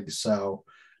those things. So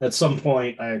at some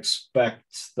point, I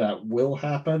expect that will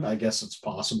happen. I guess it's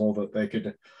possible that they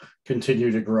could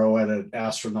continue to grow at an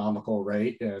astronomical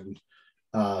rate, and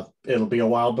it'll be a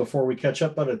while before we catch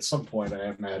up. But at some point,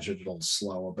 I imagine it'll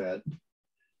slow a bit.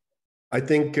 I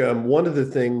think one of the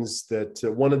things that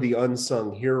one of the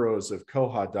unsung heroes of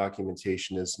Koha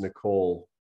documentation is Nicole,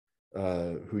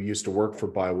 who used to work for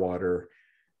Bywater.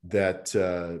 That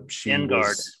she Engard.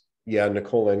 was, yeah,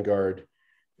 Nicole Engard,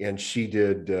 and she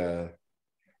did.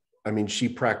 She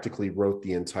practically wrote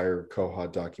the entire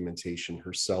Koha documentation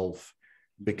herself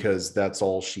because that's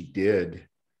all she did.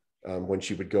 When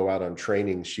she would go out on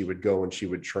training, she would go and she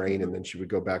would train, and then she would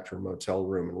go back to her motel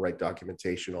room and write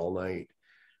documentation all night.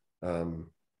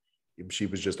 She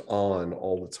was just on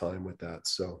all the time with that.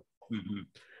 So,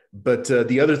 but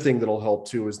the other thing that'll help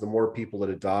too is the more people that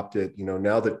adopt it.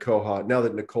 Now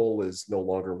that Nicole is no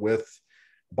longer with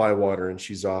Bywater and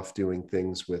she's off doing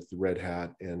things with Red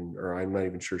Hat, or I'm not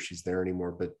even sure she's there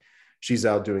anymore, but she's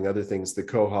out doing other things. The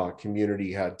Koha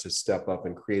community had to step up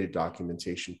and create a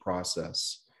documentation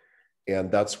process. And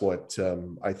that's what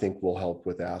I think will help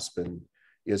with Aspen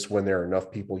is when there are enough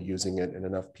people using it and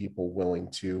enough people willing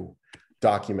to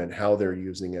document how they're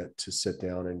using it to sit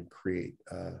down and create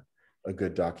a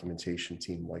good documentation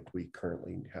team like we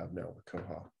currently have now with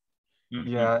Koha.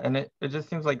 Yeah, and it just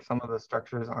seems like some of the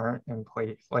structures aren't in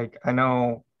place. Like I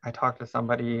know I talked to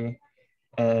somebody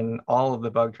and all of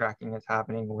the bug tracking is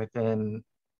happening within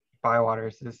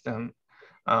Bywater's system.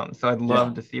 So I'd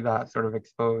love to see that sort of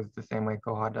exposed the same way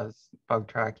Koha does bug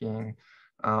tracking.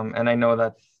 And I know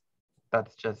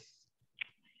that's just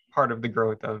part of the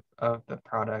growth of the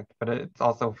product, but it's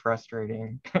also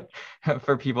frustrating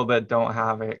for people that don't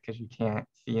have it because you can't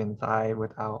see inside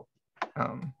without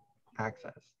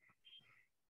access.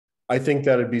 I think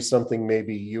that'd be something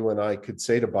maybe you and I could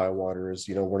say to Bywater is,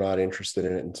 we're not interested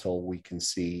in it until we can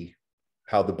see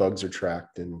how the bugs are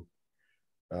tracked. And,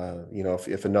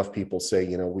 if enough people say,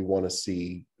 we want to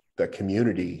see the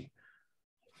community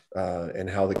and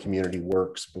how the community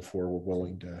works before we're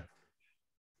willing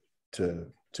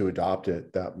to adopt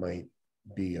it, that might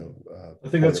be I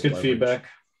think that's good feedback.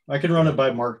 I can run it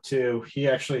by Mark too. He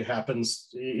actually happens,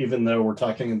 even though we're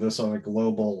talking this on a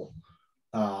global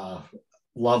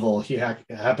level, he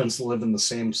happens to live in the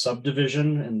same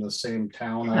subdivision in the same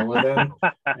town I live in,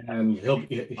 and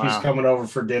he's coming over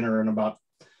for dinner in about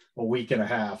a week and a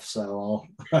half. So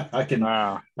I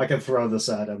can throw this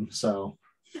at him. So.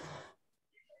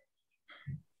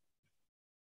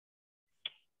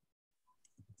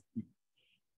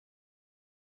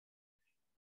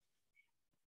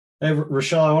 Hey,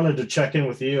 Rochelle, I wanted to check in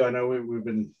with you. I know we've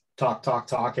been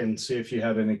talking, see if you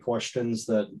had any questions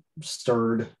that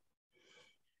stirred.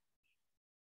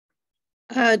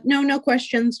 No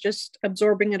questions, just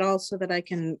absorbing it all so that I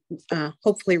can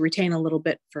hopefully retain a little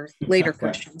bit for later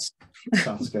questions.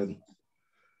 Sounds good.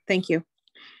 Thank you.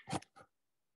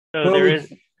 So there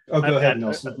is, go ahead,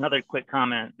 Nelson. Another quick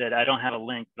comment that I don't have a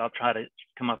link, but I'll try to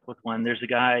come up with one. There's a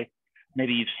guy,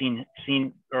 maybe you've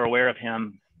seen or aware of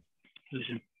him, who's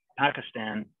in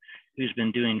Pakistan, who's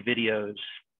been doing videos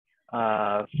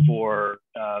for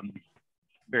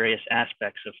various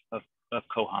aspects of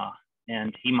Koha,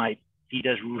 and he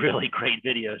does really great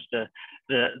videos.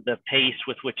 The pace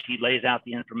with which he lays out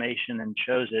the information and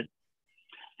shows it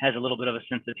has a little bit of a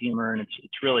sense of humor, and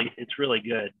it's really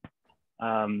good.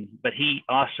 But he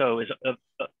also is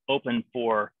open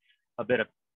for a bit of,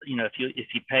 if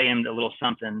you pay him a little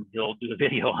something, he'll do a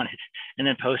video on it and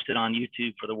then post it on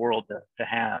YouTube for the world to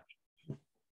have.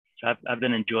 So I've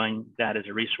been enjoying that as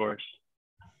a resource.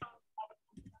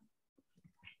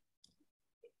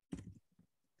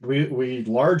 We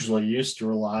largely used to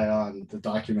rely on the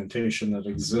documentation that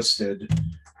existed,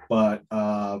 but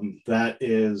that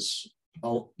is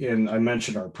I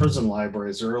mentioned our prison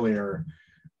libraries earlier.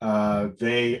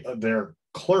 Their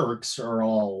clerks are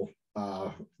all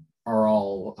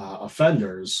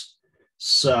offenders,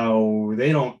 so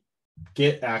they don't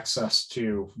get access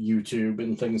to YouTube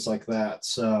and things like that.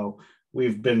 So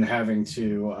we've been having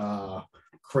to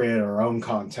create our own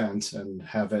content and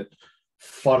have it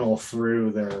funnel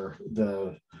through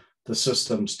the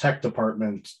system's tech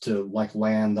department to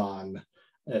land on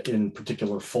in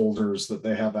particular folders that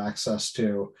they have access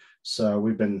to. So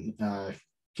we've been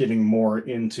getting more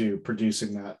into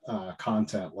producing that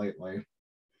content lately.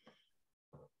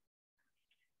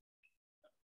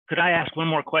 Could I ask one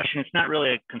more question? It's not really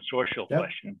a consortial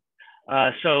question.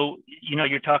 So,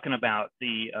 you're talking about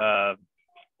the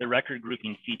record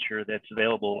grouping feature that's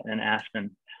available in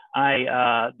Aspen.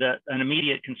 An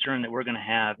immediate concern that we're going to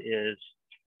have is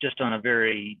just on a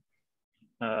very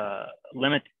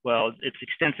limit. Well, it's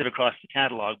extensive across the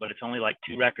catalog, but it's only like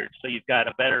 2 records. So you've got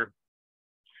a better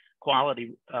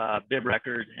quality bib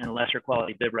record and a lesser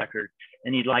quality bib record,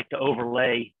 and you'd like to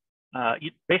overlay.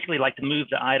 You'd basically like to move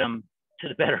the item to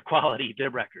the better quality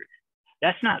bib record.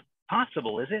 That's not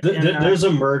possible, is it? There's a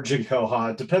merge in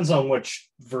Koha. It depends on which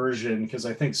version, because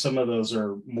I think some of those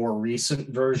are more recent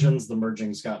versions. The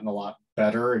merging's gotten a lot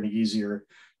better and easier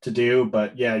to do.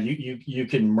 But yeah, you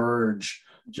can merge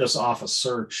just off a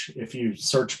search. If you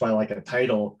search by a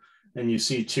title and you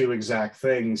see 2 exact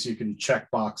things, you can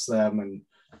checkbox them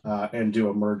and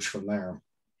do a merge from there.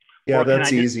 Yeah,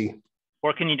 that's easy.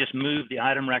 Or can you just move the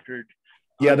item record?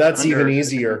 Yeah, that's even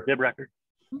easier. Bib record.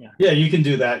 Yeah, you can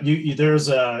do that. There's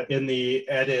in the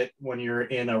edit, when you're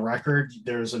in a record,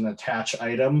 there's an attach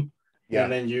item,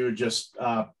 and then you just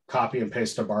copy and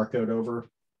paste a barcode over.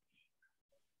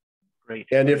 Great.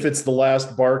 And if it's the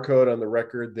last barcode on the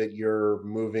record that you're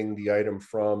moving the item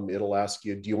from, it'll ask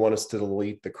you, do you want us to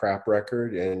delete the crap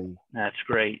record? And that's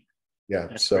great. Yeah,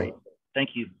 that's great.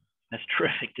 Thank you. That's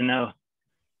terrific to know.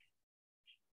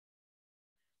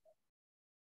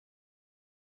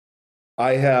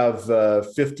 I have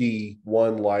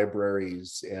 51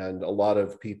 libraries, and a lot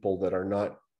of people that are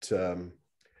not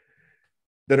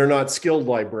skilled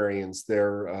librarians.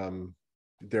 They're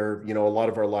a lot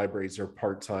of our libraries are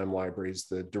part-time libraries.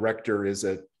 The director is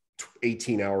a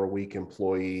 18-hour-a-week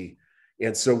employee,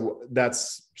 and so that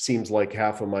seems like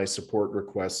half of my support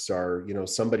requests are,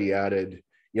 somebody added,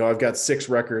 I've got 6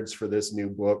 records for this new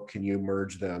book. Can you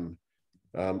merge them?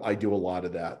 I do a lot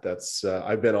of that. That's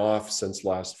I've been off since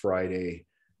last Friday,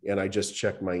 and I just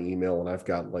checked my email, and I've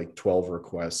got 12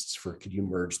 requests for, could you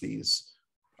merge these?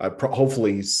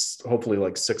 Hopefully 6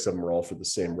 of them are all for the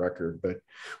same record, but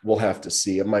we'll have to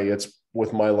see.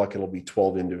 With my luck, it'll be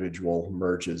 12 individual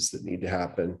merges that need to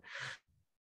happen.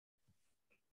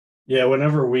 Yeah,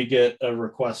 whenever we get a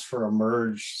request for a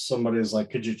merge, somebody's like,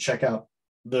 could you check out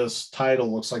this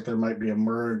title? Looks like there might be a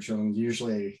merge. And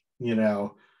usually,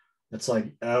 it's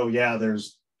like, oh yeah,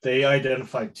 they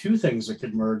identified 2 things that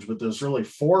could merge, but there's really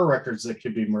 4 records that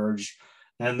could be merged.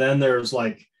 And then there's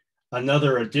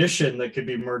another edition that could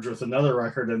be merged with another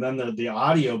record, and then the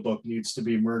audio book needs to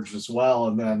be merged as well.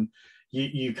 And then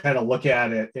you kind of look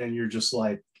at it and you're just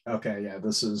like, okay, yeah,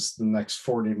 this is the next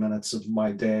 40 minutes of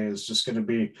my day is just going to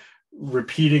be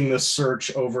repeating this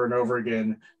search over and over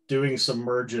again, doing some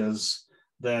merges,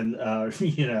 then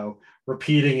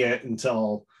repeating it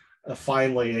until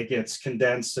finally it gets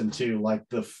condensed into like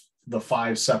the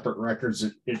 5 separate records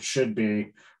it should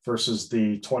be versus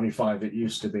the 25 it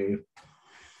used to be.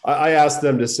 I asked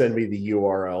them to send me the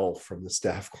URL from the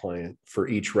staff client for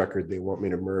each record they want me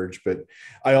to merge, but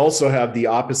I also have the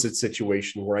opposite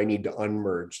situation where I need to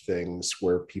unmerge things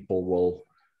where people will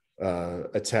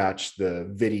attach the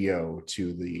video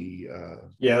to the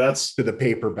to the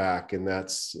paperback, and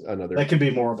that's another. That can be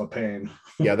more of a pain.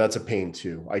 Yeah, that's a pain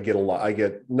too. I get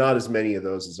not as many of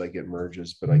those as I get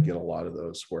merges, but I get a lot of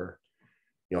those where,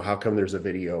 how come there's a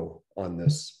video on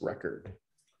this record?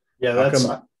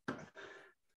 Yeah,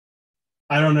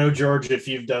 I don't know, George, if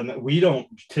you've done that. We don't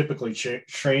typically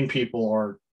train people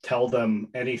or tell them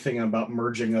anything about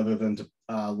merging other than to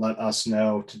let us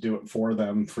know to do it for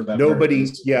them. For that,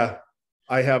 yeah,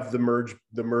 I have the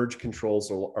merge controls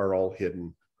are all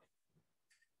hidden.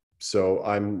 So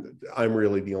I'm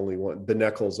really the only one. The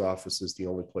NEKLS office is the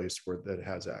only place that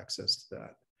has access to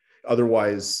that.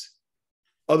 Otherwise,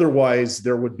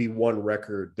 there would be one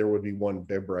record. There would be one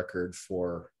bib record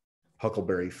for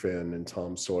Huckleberry Finn and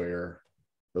Tom Sawyer,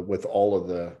 with all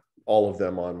of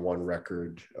them on one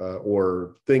record,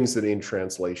 or things that in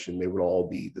translation, they would all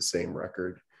be the same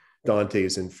record.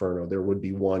 Dante's Inferno, there would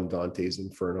be one Dante's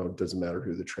Inferno. It doesn't matter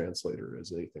who the translator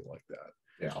is, anything like that.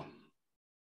 Yeah.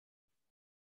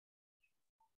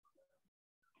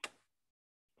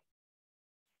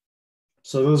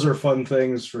 So those are fun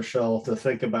things for Shell to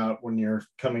think about when you're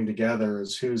coming together,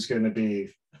 is who's going to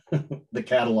be the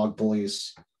catalog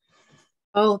police.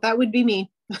 Oh, that would be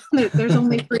me. There's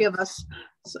only 3 of us.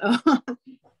 So yeah,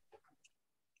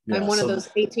 I'm one of those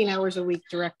 18 hours a week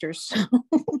directors.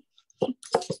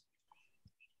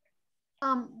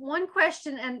 One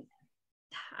question, and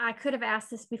I could have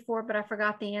asked this before, but I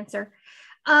forgot the answer.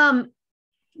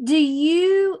 Do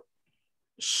you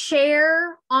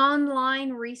share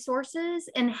online resources,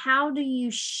 and how do you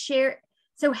share?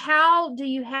 So how do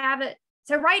you have it?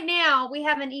 So right now we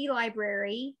have an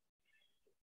e-library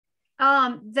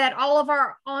that all of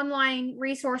our online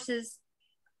resources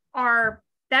are,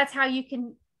 that's how you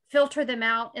can filter them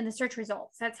out in the search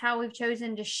results. That's how we've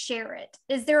chosen to share it.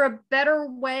 Is there a better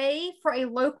way for a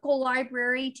local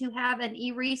library to have an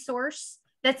e-resource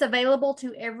that's available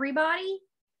to everybody?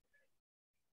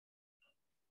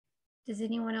 Does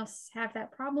anyone else have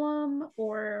that problem?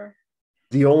 Or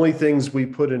the only things we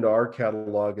put into our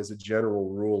catalog as a general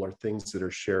rule are things that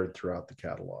are shared throughout the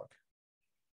catalog.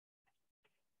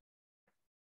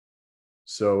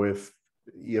 So if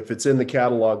it's in the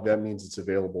catalog, that means it's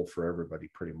available for everybody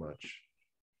pretty much.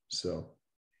 So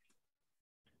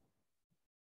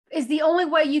is the only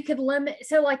way you could limit,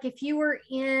 so like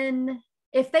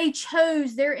if they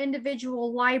chose their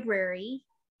individual library,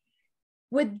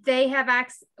 would they have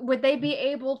access, would they be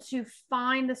able to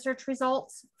find the search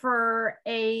results for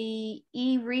a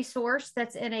e-resource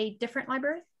that's in a different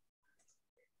library?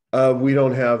 We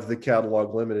don't have the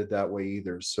catalog limited that way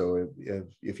either. So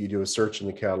if you do a search in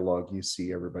the catalog, you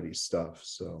see everybody's stuff.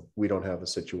 So we don't have a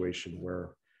situation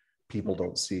where people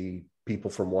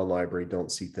from one library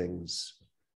don't see things.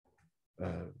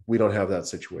 We don't have that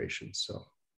situation. So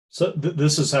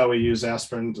this is how we use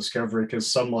Aspen Discovery, because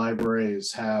some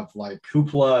libraries have like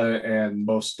Hoopla and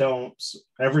most don't.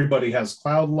 Everybody has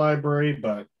Cloud Library,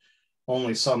 but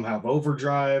only some have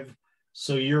Overdrive.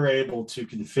 So you're able to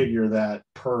configure that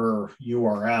per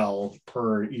URL,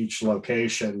 per each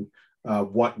location,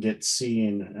 what gets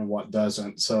seen and what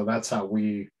doesn't. So that's how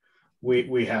we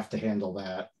have to handle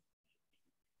that.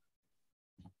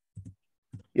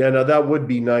 Yeah, now that would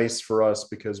be nice for us,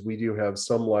 because we do have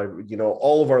some library,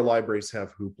 all of our libraries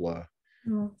have Hoopla.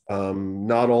 Mm-hmm.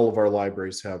 Not all of our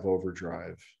libraries have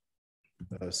Overdrive.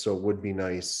 So it would be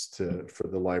nice for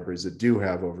the libraries that do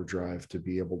have Overdrive to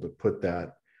be able to put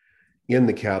that in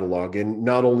the catalog. And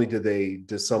not only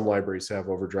do some libraries have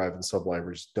Overdrive and some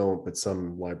libraries don't, but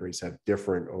some libraries have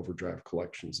different Overdrive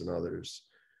collections than others.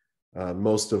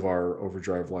 Most of our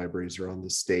Overdrive libraries are on the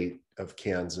state of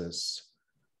Kansas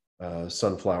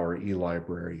Sunflower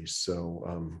e-library.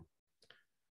 So,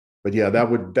 but yeah, that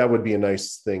would be a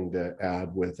nice thing to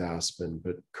add with Aspen,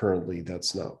 but currently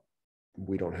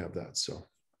we don't have that. So.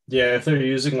 Yeah, if they're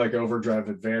using like Overdrive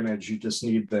Advantage, you just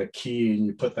need the key and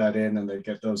you put that in, and they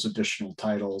get those additional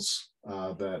titles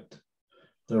that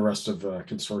the rest of the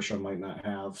consortium might not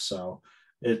have. So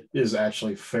it is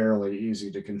actually fairly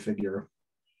easy to configure.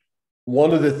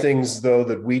 One of the things though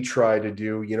that we try to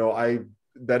do,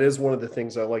 that is one of the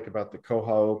things I like about the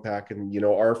Koha OPAC, and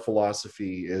our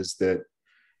philosophy is that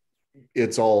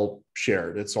it's all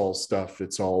shared, it's all stuff,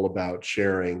 it's all about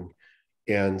sharing.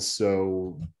 And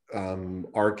so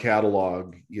our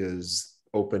catalog is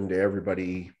open to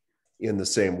everybody in the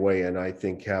same way. And I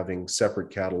think having separate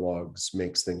catalogs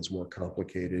makes things more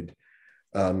complicated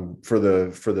for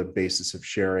the basis of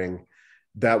sharing.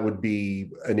 That would be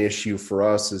an issue for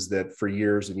us, is that for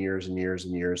years and years and years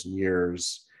and years and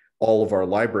years, all of our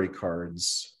library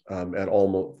cards that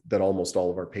almost all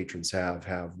of our patrons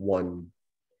have one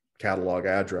catalog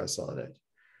address on it.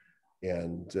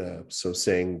 And so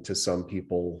saying to some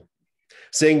people,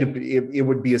 it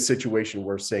would be a situation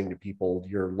where saying to people,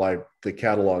 the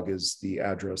catalog is the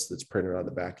address that's printed on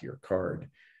the back of your card.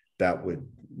 That would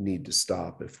need to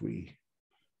stop if we,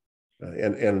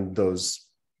 and those,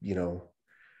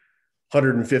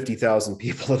 150,000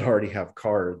 people that already have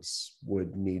cards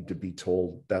would need to be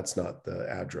told that's not the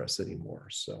address anymore.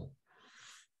 So,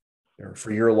 or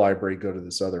for your library, go to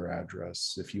this other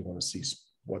address if you want to see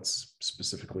what's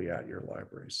specifically at your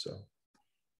library. So.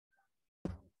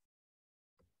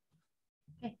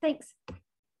 Okay, thanks.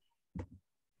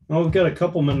 Well, we've got a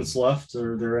couple minutes left.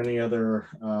 Are there any other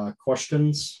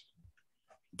questions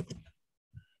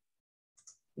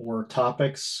or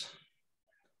topics?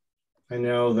 I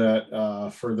know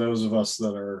that for those of us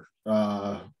that are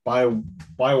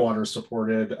Bywater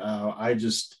supported,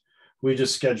 we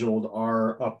just scheduled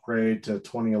our upgrade to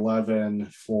 2011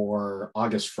 for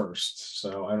August 1st.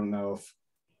 So I don't know if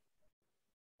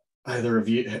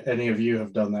any of you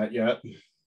have done that yet.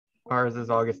 Ours is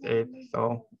August 8th,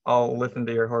 so I'll listen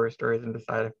to your horror stories and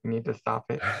decide if we need to stop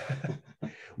it.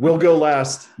 We'll go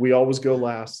last. We always go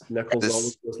last. NEKLS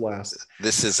always goes last.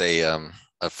 This is a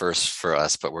first for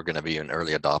us, but we're going to be an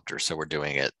early adopter, so we're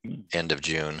doing it end of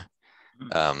June.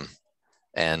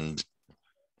 And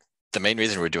the main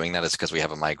reason we're doing that is because we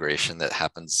have a migration that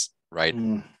happens right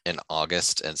in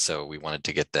August, and so we wanted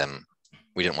to get them.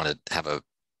 We didn't want to have a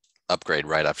upgrade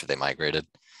right after they migrated,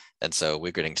 and so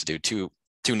we're getting to do two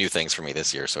new things for me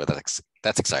this year. So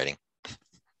that's exciting.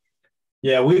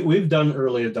 Yeah, we've done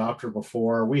early adopter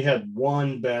before. We had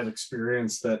one bad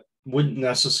experience that wouldn't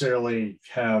necessarily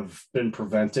have been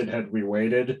prevented had we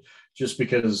waited, just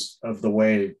because of the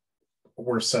way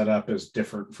we're set up is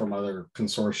different from other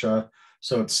consortia.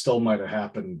 So it still might have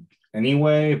happened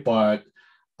anyway, but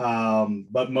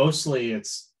mostly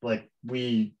it's like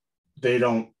when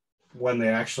they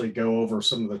actually go over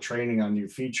some of the training on new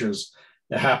features,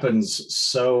 it happens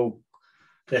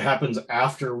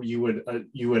after you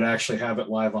would actually have it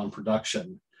live on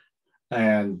production.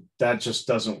 And that just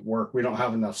doesn't work. We don't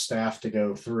have enough staff to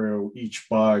go through each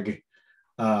bug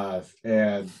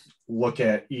and look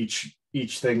at each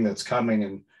thing that's coming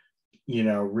and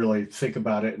really think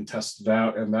about it and test it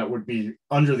out. And that would be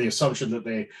under the assumption that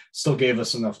they still gave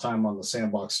us enough time on the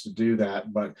sandbox to do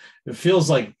that. But it feels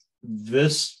like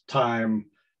this time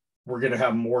we're going to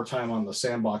have more time on the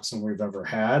sandbox than we've ever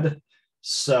had.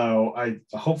 So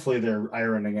hopefully they're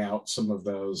ironing out some of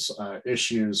those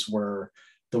issues where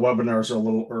the webinars are a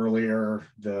little earlier,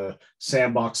 the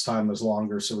sandbox time is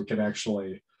longer, so we can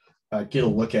actually get a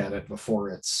look at it before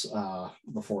it's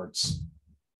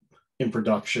in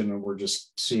production and we're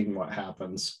just seeing what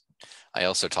happens. I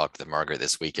also talked to Margaret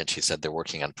this week, and she said they're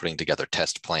working on putting together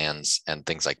test plans and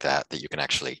things like that you can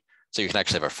actually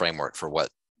have a framework for what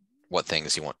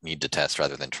things you need to test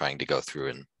rather than trying to go through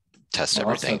and test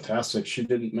everything. That's fantastic. She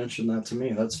didn't mention that to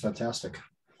me. That's fantastic.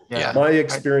 Yeah. My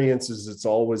experience is it's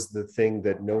always the thing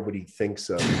that nobody thinks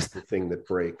of is the thing that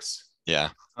breaks. Yeah.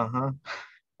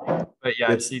 But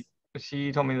yeah,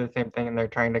 she told me the same thing, and they're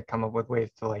trying to come up with ways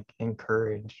to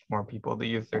encourage more people to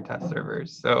use their test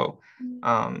servers. So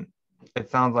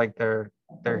it sounds like they're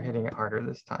hitting it harder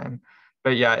this time.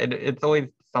 But yeah, it's always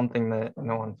something that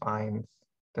no one finds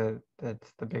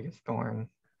that's the biggest thorn.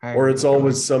 Or it's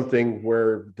always something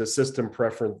where this system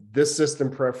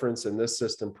preference and this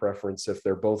system preference, if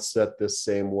they're both set this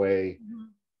same way,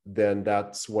 then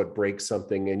that's what breaks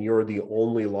something. And you're the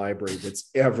only library that's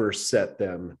ever set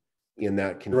them in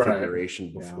that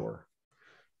configuration before.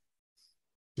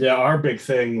 Yeah, our big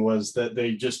thing was that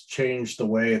they just changed the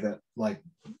way that, like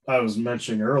I was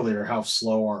mentioning earlier, how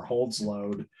slow our holds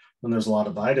load when there's a lot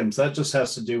of items. That just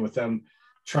has to do with them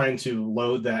trying to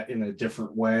load that in a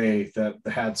different way that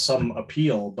had some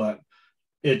appeal, but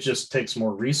it just takes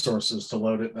more resources to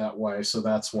load it that way. So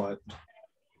that's what,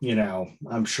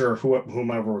 I'm sure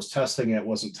whomever was testing it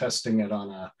wasn't testing it on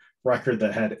a record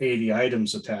that had 80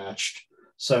 items attached.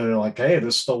 So they're like, hey,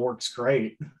 this still works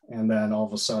great. And then all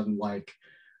of a sudden, like,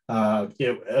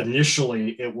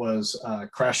 initially it was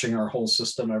crashing our whole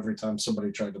system every time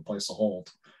somebody tried to place a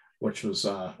hold, which was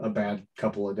a bad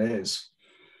couple of days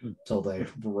until they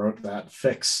wrote that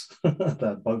fix,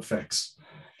 that bug fix.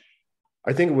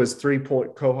 I think it was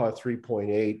koha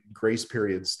 3.8, grace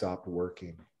period stopped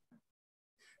working.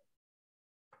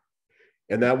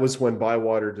 And that was when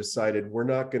Bywater decided we're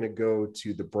not going to go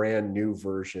to the brand new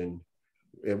version,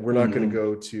 and we're not going to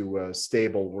go to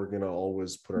stable. We're going to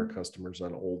always put our customers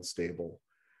on old stable,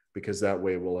 because that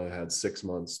way we'll have had 6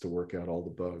 months to work out all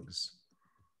the bugs.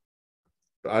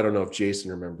 I don't know if Jason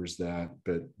remembers that,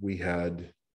 but we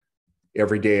had,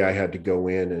 every day I had to go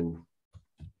in and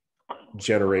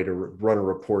run a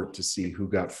report to see who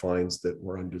got fines that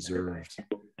were undeserved.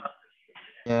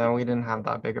 Yeah, we didn't have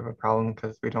that big of a problem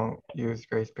because we don't use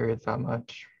grace periods that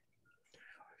much.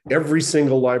 Every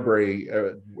single library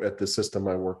at the system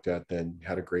I worked at then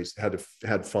had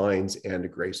fines and a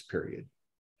grace period.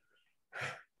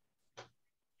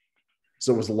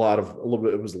 So it was a lot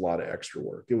of extra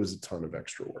work. It was a ton of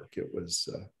extra work. It was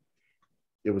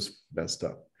messed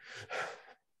up.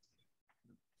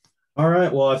 All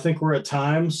right, well, I think we're at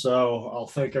time, so I'll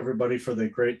thank everybody for the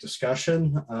great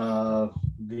discussion.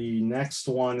 The next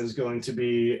one is going to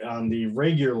be on the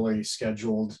regularly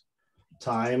scheduled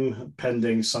time,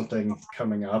 pending something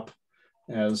coming up,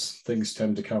 as things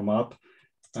tend to come up.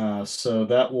 So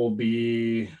that will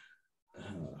be,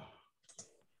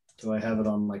 do I have it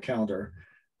on my calendar?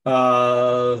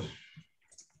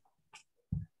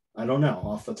 I don't know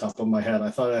off the top of my head. I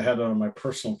thought I had it on my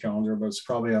personal calendar, but it's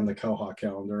probably on the Koha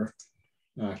calendar,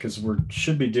 because we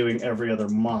should be doing every other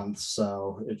month.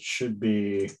 So it should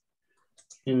be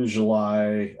in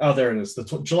July. Oh, there it is.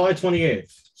 July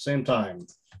 28th, same time,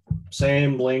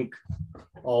 same link.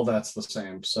 All that's the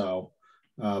same. So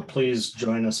please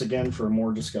join us again for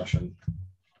more discussion.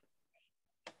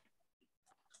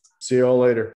 See you all later.